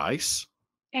 and rice?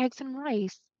 Eggs and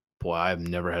rice. Boy, I've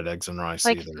never had eggs and rice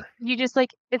Like, either. you just, like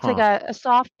it's like Huh. a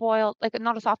soft boiled like,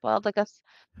 not a soft boiled, like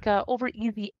a over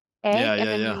easy egg, Yeah,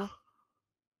 and yeah, then yeah. you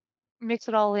mix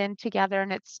it all in together,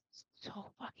 and it's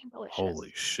so fucking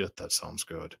Holy delicious. shit, that sounds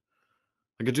good.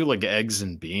 I could do, like, eggs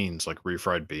and beans, like,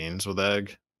 refried beans with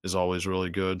egg is always really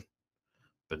good,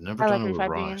 but never I like done it with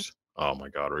refried rice. beans. Oh my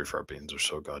god, refried beans are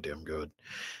so goddamn good.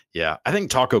 Yeah, I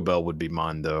think Taco Bell would be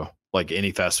mine, though, like,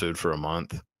 any fast food for a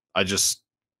month. I just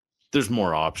there's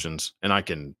more options, and I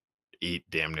can eat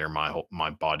damn near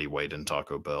my body weight in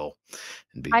Taco Bell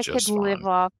and be I could just live fine.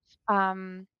 off,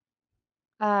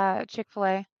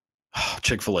 Chick-fil-A.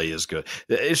 Chick-fil-A is good.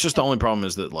 It's just the only problem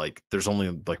is that, like, there's only,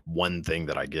 like, one thing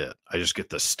that I get. I just get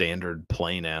the standard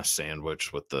plain ass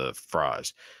sandwich with the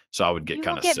fries. So I would get You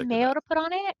don't kinda get sick of mayo that. to put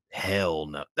on it? Hell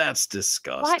no. That's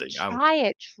What? disgusting. Try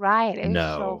it, it's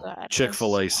so No. good, it's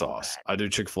Chick-fil-A so sauce. good. I do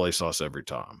Chick-fil-A sauce every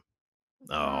time.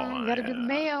 Oh, You gotta do the yeah.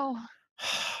 mayo.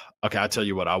 Okay, I tell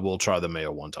you what, I will try the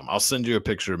mayo one time. I'll send you a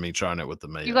picture of me trying it with the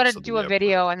You mayo gotta so that do we a have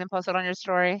proof. video and then post it on your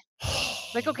story.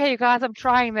 Like, "Okay, you guys, I'm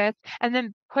trying this," and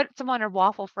then put some on your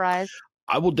waffle fries.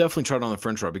 I will definitely try it on the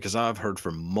french fry because I've heard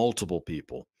from multiple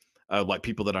people, like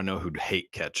people that I know who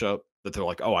hate ketchup, that they're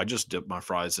like, "Oh, I just dip my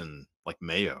fries in, like,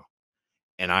 mayo."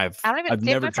 And I don't even I've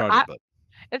dip never my fr tried it, but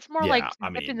It's more like Yeah, I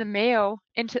dipping the mean, mayo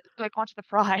into like, onto the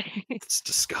fry. it's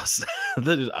disgusting.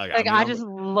 That is I Like, mean, I just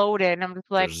load it, and I'm just,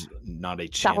 like, there's not a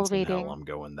chance in hell salivating. I'm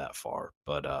going that far,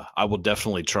 but, I will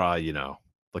definitely try,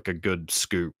 like a good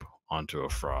scoop onto a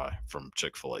fry from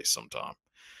Chick-fil-A sometime.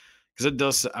 Because it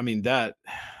does I mean, that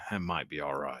might be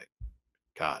alright.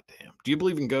 God damn. Do you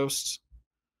believe in ghosts?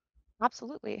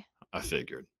 Absolutely. I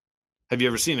figured. Have you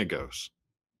ever seen a ghost?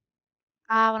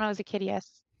 When I was a kid,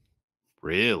 yes.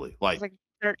 Really? I was, Like like,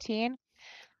 13.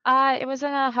 It was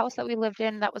in a house that we lived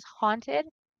in that was haunted,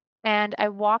 and I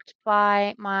walked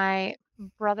by my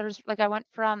brother's like, I went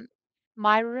from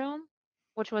my room,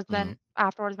 which was mhm, then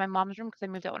afterwards my mom's room because I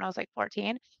moved out when I was, like,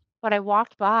 14, but I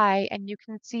walked by and you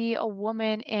can see a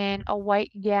woman in a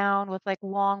white gown with, like,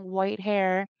 long white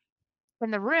hair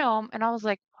in the room, and I was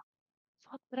like,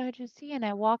 "Fuck did I just see?" And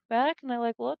I walked back and I,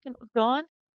 like, looked and it was gone.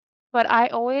 But I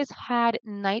always had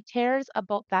night terrors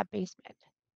about that basement.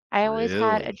 I always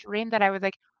had a really? dream that I would,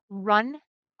 like, run,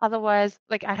 otherwise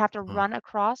like, I'd have to Huh, run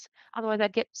across, otherwise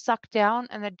I'd get sucked down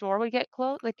and the door would get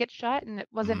closed like, get shut, and it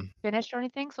wasn't mhm. finished or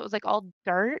anything, so it was, like, all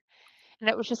dirt, and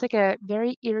it was just, like, a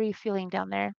very eerie feeling down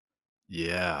there.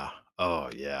 Yeah. Oh,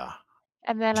 yeah.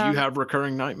 And then, Do you have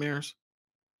recurring nightmares?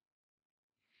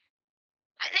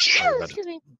 Are you about to excuse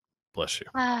me. bless you.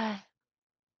 Ah,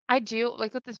 I do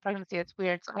like, with this pregnancy, it's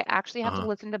weird, so I actually have to Uh-huh.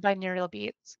 listen to binaural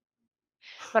beats.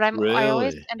 But I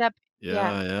always Really? end up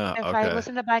yeah. Yeah, yeah, If I okay.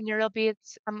 listen to binaural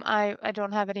beats, I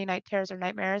don't have any night terrors or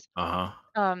nightmares. Uh-huh.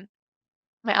 Um,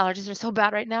 my allergies are so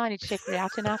bad right now, I need to take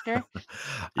Reactin after.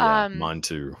 Yeah, Um, mine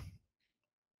too.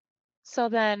 so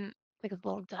then like, a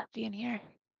little dusty in here.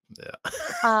 Yeah.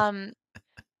 Um,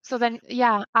 so then,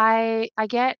 yeah, I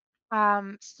get,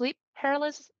 sleep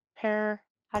paralysis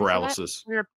how do you say that? Paralysis.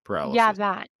 Where yeah, Paralysis.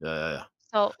 that. Yeah, yeah, yeah.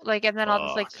 So, like and then I'll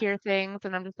just, like, Fuck. hear things,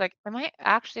 and I'm just like, "Am I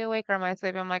actually awake or am I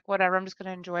sleeping?" I'm like, "Whatever, I'm just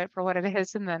gonna enjoy it for what it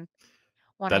is," and then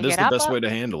when I That is get the best up way to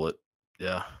handle it.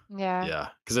 Yeah. yeah. Yeah.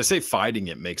 Because they say fighting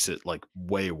it makes it, like,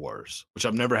 way worse, which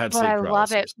I've never had But sleep I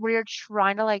love it paralysis. where you're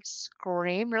trying to, like,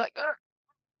 scream, you're like, "Ugh,"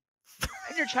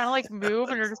 and you're trying to, like, move,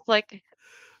 and you're just like,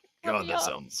 "Let God, me that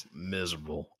up." sounds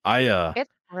miserable.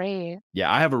 It's great.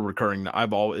 Yeah, I have a recurring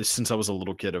I've always since I was a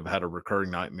little kid, I've had a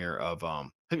recurring nightmare of, have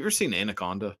you ever seen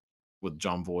Anaconda with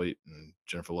John Voight and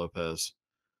Jennifer Lopez?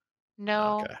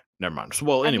 No. Okay, never mind. So,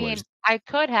 well, I anyways, mean, I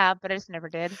could have, but I just never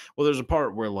did. well, there's a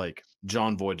part where, like,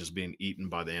 John Voight is being eaten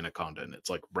by the anaconda, and it's,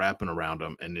 like, wrapping around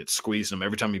him, and it's squeezing him.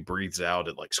 Every time he breathes out,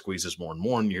 it, like, squeezes more and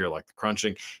more, and you hear, like, the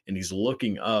crunching, and he's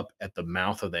looking up at the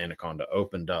mouth of the anaconda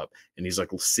opened up, and he's, like,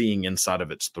 seeing inside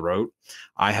of its throat.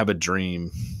 I have a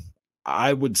dream,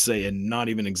 I would say, and not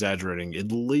even exaggerating,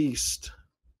 at least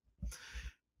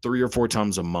 3 or 4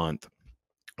 times a month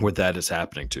where that is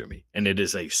happening to me, and it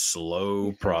is a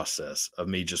slow Mhm. process of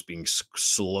me just being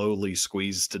slowly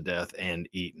squeezed to death and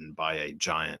eaten by a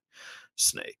giant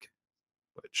snake,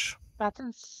 which That's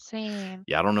insane.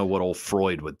 yeah, I don't know what old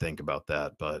Freud would think about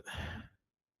that, but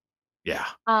yeah,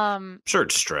 Um, sure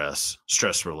it's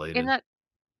stress in related. that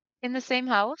in the same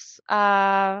house,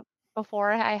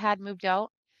 before I had moved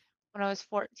out when I was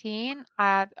 14,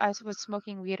 was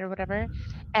smoking weed or whatever,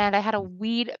 and I had a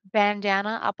weed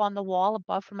bandana up on the wall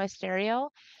above from my stereo,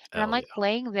 and I'm, Hell like, yeah.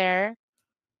 laying there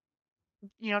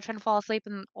trying to fall asleep,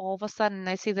 and all of a sudden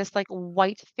I see this like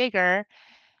white figure.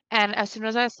 And as soon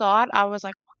as I saw it, I was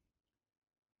like,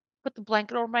 put the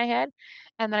blanket over my head,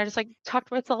 and then I just like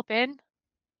tucked myself in,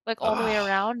 like all the way Oh,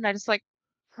 around, and I just like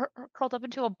curled up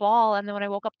into a ball. And then when I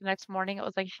woke up the next morning, it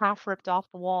was like half ripped off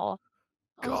the wall.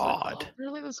 I was like, oh, God.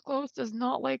 really, this ghost does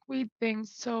not like weed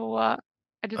things. So I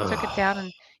just took it down Oh,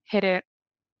 and hid it.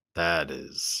 that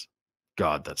is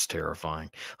God, that's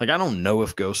terrifying. Like, I don't know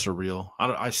if ghosts are real.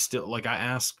 I still like, I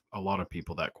ask a lot of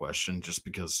people that question just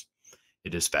because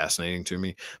it is fascinating to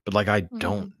me, but, like, I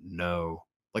don't Hmm. know.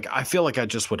 Like, I feel like I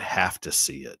just would have to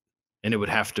see it, and it would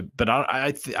have to but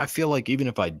I feel like even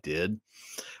if I did,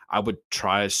 I would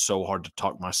try so hard to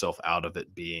talk myself out of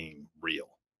it being real,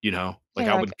 you know? Yeah, Like,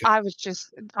 you're I like, would c I was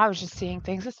just seeing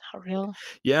things. It's not real.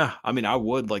 yeah, I mean, I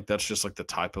would, like, that's just, like, the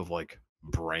type of, like,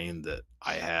 brain that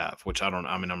I have, which I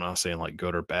mean, I'm not saying, like,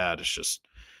 good or bad, it's just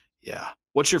yeah.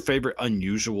 What's your favorite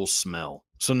unusual smell?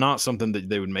 So not something that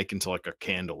they would make into, like, a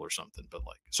candle or something, but,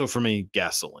 like so for me,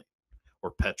 gasoline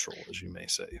or petrol, as you may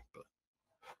say, but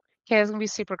Okay, it's gonna be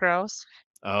super gross.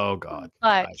 oh god,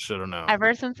 But I shoulda known.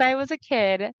 ever since I was a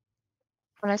kid,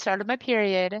 when I started my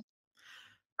period,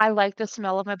 I like the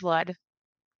smell of my blood.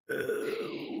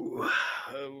 Oh,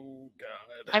 oh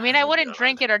god, I mean, I oh wouldn't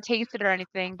drink god. it or taste it or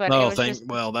anything, but it Oh, was just thank the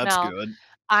well, that's smell. good.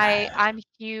 I'm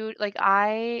huge like,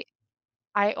 I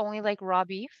only like raw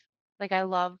beef. Like, I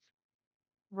love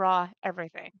raw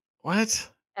everything.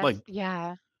 What? like That's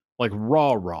yeah.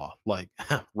 raw, like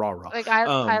raw raw. Like, I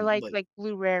like, Like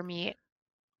blue rare meat.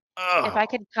 If I oh,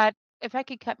 could cut if I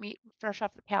could cut meat fresh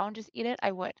off the cow and just eat it,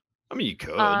 I would. I mean, you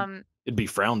could. Um, It'd be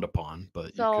frowned upon,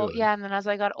 but you so, could. yeah, and then as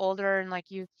I got older and, like,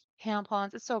 used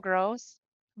tampons, it's so gross,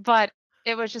 but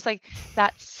it was just, like,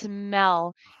 that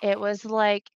smell. It was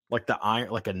like Like the iron,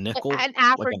 like a nickel, an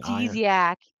like an iron.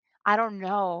 aphrodisiac. I don't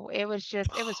know.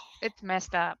 It's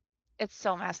messed up. It's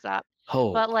so messed up.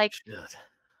 But, Holy like, shit.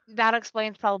 that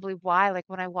explains probably why, like,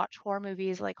 when I watch horror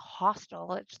movies like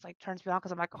Hostel, it just, like, turns me on because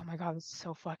 'cause I'm like, "Oh my god, it's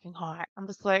so fucking hot." I'm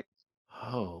just like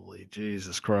Holy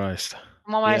Jesus Christ.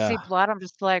 and when I Yeah. see blood, I'm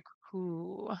just like,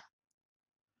 "Ooh,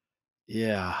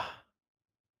 Yeah.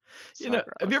 so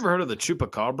Have you gross." ever heard of the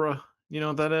chupacabra? You know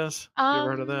what that is? You ever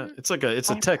heard of that? Um, It's a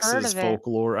I've heard Texas of it.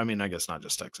 folklore. I mean, I guess not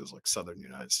just Texas, like Southern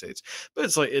United States, but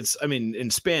it's I mean, in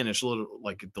Spanish,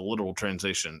 like the literal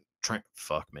translation,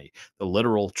 fuck me, the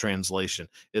literal translation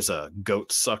is a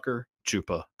goat sucker,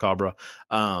 chupacabra.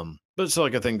 But it's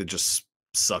like a thing that just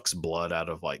sucks blood out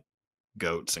of like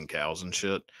goats and cows and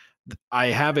shit. I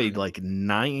have a Hmm, like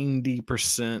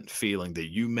 90% feeling that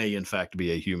you may in fact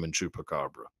be a human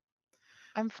chupacabra.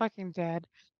 I'm fucking dead.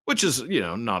 Which is,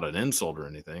 not an insult or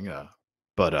anything,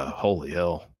 but, holy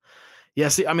hell. Yeah,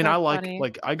 see, I mean, I That's like funny.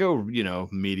 like, I go,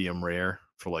 medium rare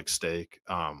for, like, steak,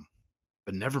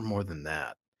 but never more than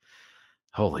that.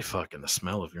 Holy fuck, and the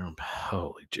smell of urine,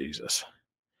 holy Jesus.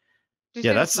 Did you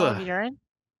Yeah, say the that's, smell of urine?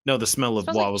 no, the smell It of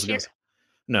smells well, I like was gonna cheer s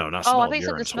no, not Oh, I smell thought of you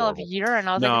said the urine's smell of horrible. urine.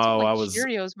 I was like, "It smells No, like I was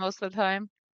Cheerios most of the time."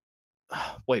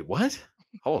 wait, what?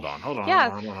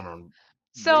 Yeah, Hold on,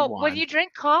 so rewind. when you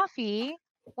drink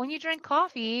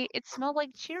coffee, it smelled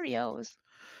like Cheerios.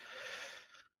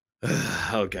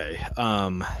 Okay,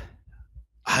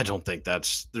 I don't think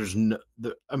that's there's no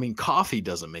I mean, coffee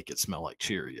doesn't make it smell like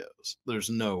Cheerios. There's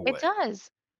no It way. does.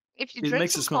 If you It drink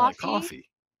makes it some smell like coffee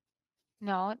coffee.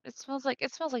 no, it smells like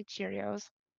Cheerios.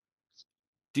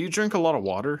 Do you drink a lot of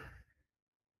water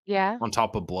Yeah, on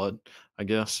top of blood, I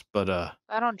guess? But,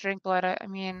 I don't drink blood. I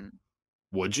mean,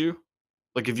 would you?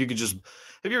 Like, if you could just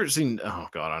have you ever seen oh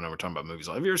god, I know we're talking about movies.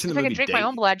 Have you ever seen the if I could movie drink my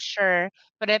own Date? blood, sure,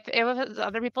 but if it was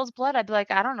other people's blood, I'd be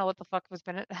like, "I don't know what the fuck has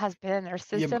been in their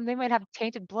Yeah, but system. They might have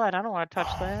tainted blood. I don't wanna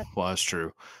touch that." well, that's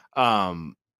true.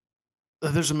 Um,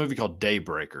 there's a movie called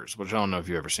Daybreakers, which I don't know if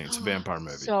you've ever seen. It's a vampire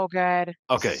movie. So good.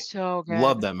 Okay, So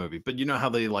love good. that movie, but you know how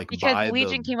they, like, Because buy the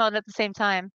Legion came out at the same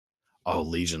time. oh,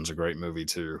 Legion's a great movie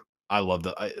too. I love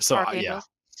the yeah. Archangels,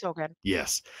 so good.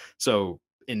 Yes. So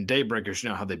in Daybreakers, you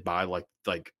know how they buy like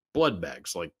blood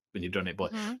bags, like when you donate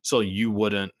blood. Mhm. So you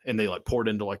wouldn't, and they like pour it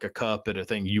into like a cup at a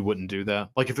thing. You wouldn't do that.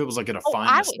 Like if it was like at a Oh, fine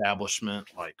I would. establishment,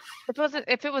 like If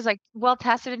it was, like, well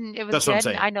tested and it was that's what I'm good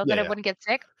and saying. I know Yeah, that I yeah, wouldn't get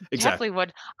sick, definitely exactly.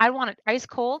 would. I want it ice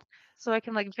cold so I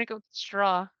can, like, drink it with a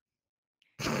straw,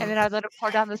 and then I'd let it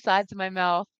pour down the sides of my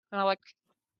mouth, and I'm like,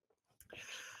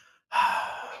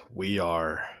 we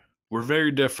are we're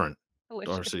very different,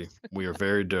 Darcy. "Delicious." We are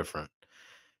very different.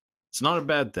 It's not a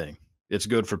bad thing. It's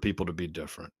good for people to be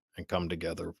different and come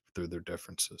together through their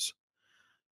differences.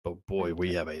 But boy, I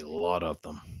we do. have a lot of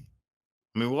them.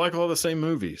 I mean, we like all the same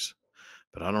movies,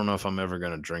 but I don't know if I'm ever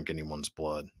gonna drink anyone's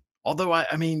blood. Although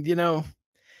I mean,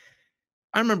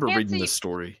 I remember Can't reading say this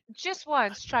story.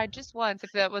 try just once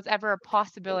if that was ever a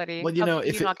possibility Well, of you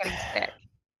if it not getting sick.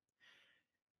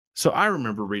 so I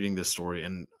remember reading this story,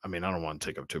 and I mean, I don't want to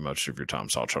take up too much of your time,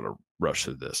 so I'll try to rush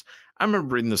through this. I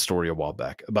remember reading this story a while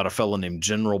back about a fellow named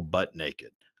General Butt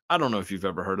Naked. I don't know if you've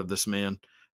ever heard of this man.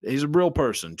 He's a real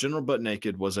person. General Butt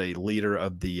Naked was a leader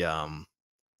of the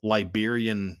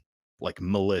Liberian like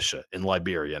militia in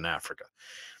Liberia in Africa.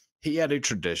 He had a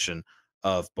tradition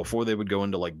of before they would go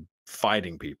into like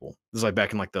fighting people. This is like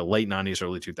back in like the late 90s,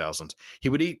 early 2000s. He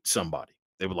would eat somebody.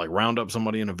 They would like round up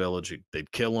somebody in a village.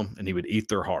 They'd kill them and he would eat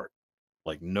their heart.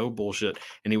 Like no bullshit.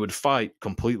 And he would fight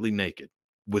completely naked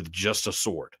with just a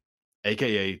sword,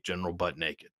 aka General Butt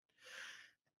Naked.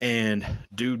 And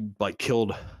dude like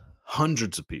killed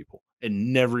hundreds of people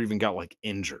and never even got like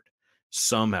injured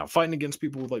somehow fighting against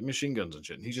people with like machine guns and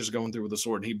shit. And he's just going through with a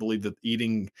sword. And he believed that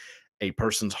eating a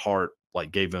person's heart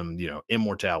like gave him,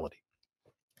 immortality.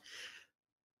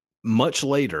 Much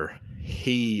later,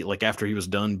 he like after he was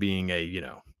done being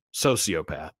a,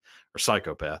 sociopath or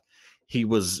psychopath, he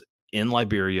was in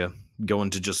Liberia going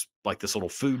to just like this little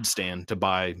food stand to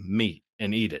buy meat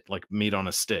and eat it, like meat on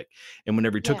a stick. And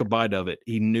whenever he took Yeah. a bite of it,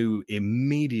 he knew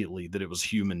immediately that it was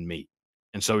human meat.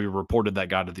 And so he reported that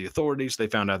guy to the authorities. They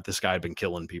found out this guy had been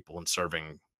killing people and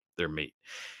serving their meat.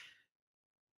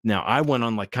 Now, I went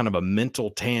on like kind of a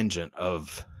mental tangent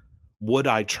of would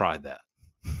I try that?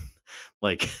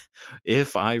 Like,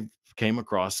 if I came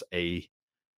across a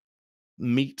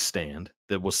meat stand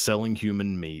that was selling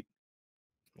human meat,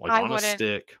 like I on a wouldn't.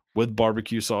 stick with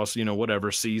barbecue sauce,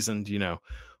 whatever, seasoned,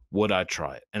 would I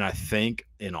try it? And I think,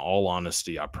 in all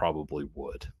honesty, I probably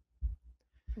would.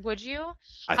 Would you?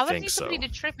 I I would think need somebody so.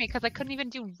 to trick me because I couldn't even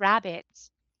do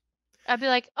rabbits. I'd be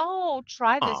like, "Oh,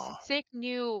 try this Oh, sick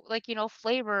new, like,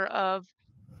 flavor of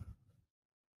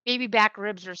baby back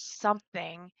ribs or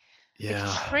something." Like,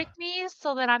 yeah. trick me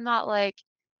so that I'm not like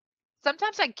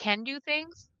sometimes I can do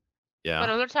things, but Yeah.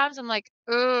 other times I'm like,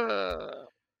 "Ugh."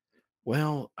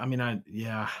 Well, I mean,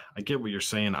 yeah, I get what you're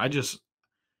saying.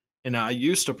 And I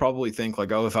used to probably think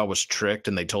like, oh, if I was tricked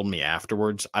and they told me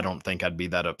afterwards, I don't think I'd be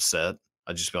that upset.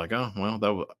 I'd just be like, oh, well,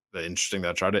 that was interesting that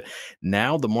I tried it.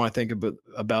 Now, the more I think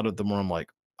about it, the more I'm like,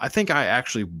 I think I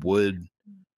actually would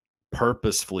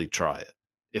purposefully try it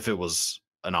if it was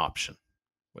an option, To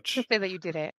which, say that you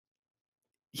did it.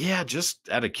 yeah, just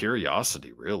out of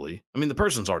curiosity, really. I mean, the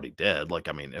person's already dead. Like,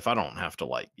 I mean, if I don't have to,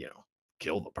 like,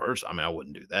 kill the person, I mean, I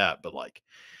wouldn't do that. But, like,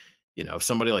 if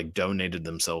somebody like donated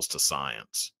themselves to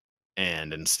science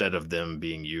and instead of them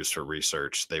being used for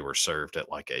research, they were served at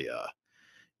like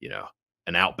you know,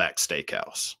 an Outback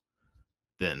steakhouse,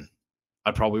 then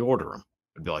I'd probably order them.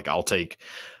 I'd be like, I'll take,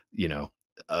 you know,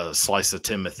 a slice of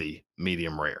Timothy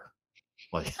medium rare.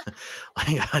 Like,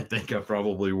 like I think I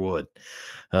probably would.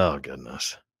 Oh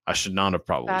goodness. I should not have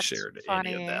probably That's shared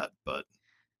any of funny. that, but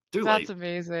too That's late.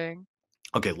 amazing.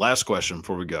 Okay, last question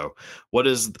before we go. What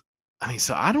is I mean,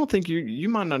 so I don't think you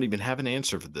might not even have an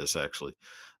answer for this actually.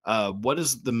 What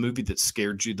is the movie that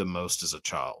scared you the most as a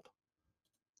child?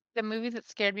 The movie that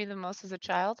scared me the most as a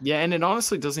child? Yeah, and it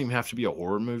honestly doesn't even have to be a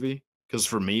horror movie because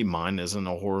for me, mine isn't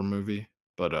a horror movie.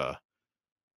 But uh,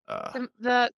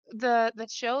 The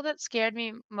show that scared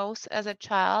me most as a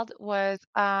child was,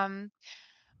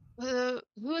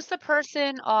 who's the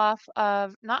person off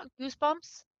of not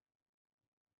Goosebumps?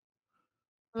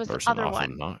 It was the person other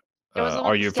often one. not. It was the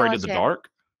one Are with the you afraid of the skeleton. dark?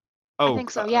 I Oh, think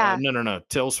so, yeah, no, no, no.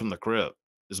 Tales from the Crypt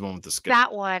is the one with the skip.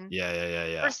 that one. Yeah, yeah,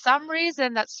 yeah, For yeah. some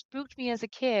reason, that spooked me as a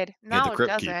kid. Yeah, the Now it Crypt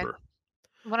doesn't. Keeper.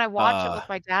 When I watch it Uh, with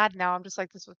my dad now, I'm just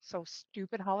like, "This was so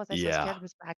stupid. How was I so yeah. scared of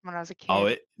this back when I was a Oh,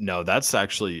 kid?" no, that's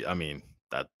actually. I mean,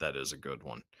 that is a good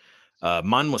one.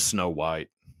 Mine was Snow White,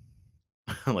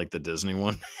 like the Disney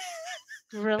one.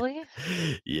 Really?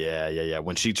 Yeah, yeah, yeah.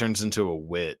 When she turns into a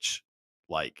witch,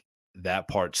 like that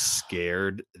part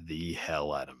scared the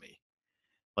hell out of me.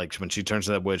 Like when she turns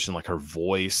to that witch and like her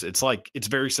voice, it's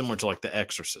very similar to like The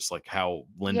Exorcist, like how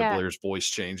Linda Yeah. Blair's voice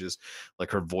changes.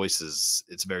 Like her voice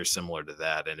it's very similar to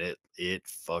that, and it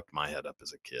fucked my head up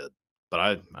as a kid. But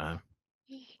I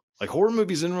like horror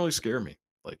movies didn't really scare me.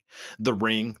 Like The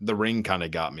Ring kind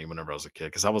of got me whenever I was a kid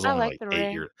because I was I only like like The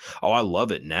 8 years. Ring. Oh, I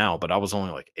love it now, but I was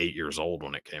only like 8 years old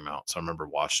when it came out. So I remember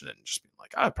watching it and just being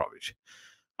like, I'm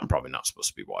probably not supposed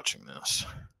to be watching this.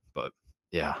 But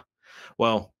yeah.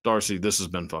 Well, Darcy, this has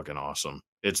been fucking awesome.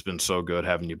 It's been so good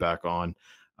having you back on.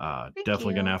 Thank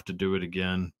Definitely gonna you. have to do it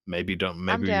again. I'm Maybe,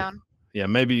 down. yeah,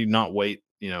 maybe not wait,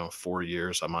 4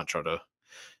 years. I might try to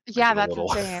make Yeah, it a that's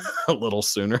little, insane. a little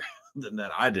sooner than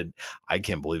that. I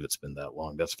can't believe it's been that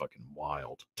long. That's fucking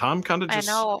wild. I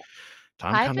know.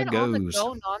 Time I've kind been of on the goes.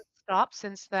 go nonstop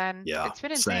since then. Yeah, It's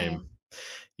been same. insane. Like,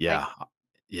 Yeah,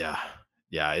 yeah,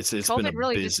 yeah. It's been a COVID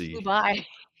really just flew busy. by.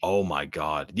 Oh my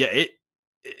god. Yeah.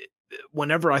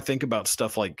 Whenever I think about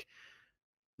stuff like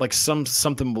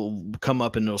something will come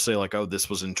up and it'll say like, "Oh, this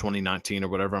was in 2019 or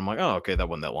whatever." I'm like, "Oh, okay, that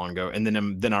wasn't that long ago." And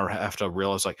then I have to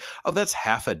realize like, "Oh, that's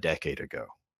half a decade ago."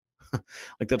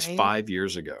 Like that's Right? 5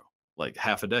 years ago, like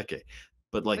half a decade.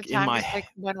 But The like in time my just, like,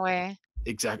 went away.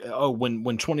 exactly. Oh, when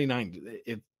 29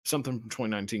 if something from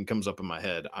 2019 comes up in my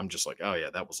head, I'm just like, "Oh yeah,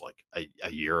 that was like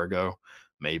a year ago,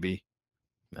 maybe."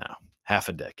 No, half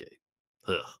a decade.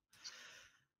 Ugh.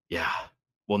 Yeah.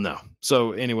 Well, no.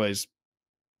 So, anyways,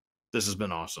 this has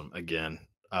been awesome again.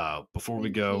 Before we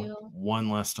Thank go, you. one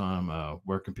last time,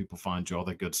 where can people find you? All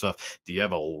that good stuff. Do you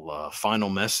have a final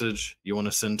message you want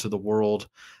to send to the world?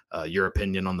 Your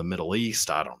opinion on the Middle East?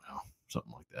 I don't know,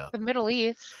 something like that. The Middle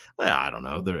East. Well, I don't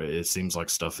know. It seems like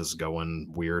stuff is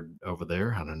going weird over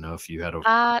there. I don't know if you had a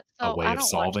So way I of don't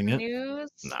watch solving the it. news,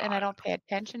 No, and I don't pay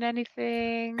attention to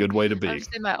anything. good way to I'm be.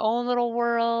 just in my own little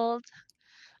world.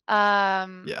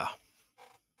 Um, Yeah.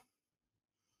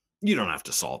 You don't have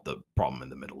to solve the problem in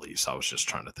the Middle East. I was just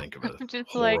trying to think of a I'm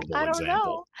just like, horrible I don't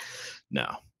example. know.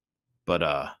 No. But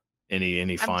any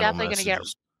I'm final definitely gonna get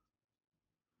messages?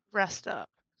 rest up.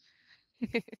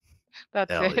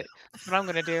 That's Hell it. That's what I'm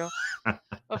gonna do yeah.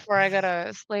 before I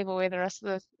gotta slave away the rest of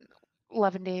the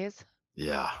 11 days.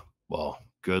 Yeah. Well,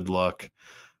 good luck.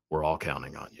 We're all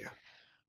counting on you.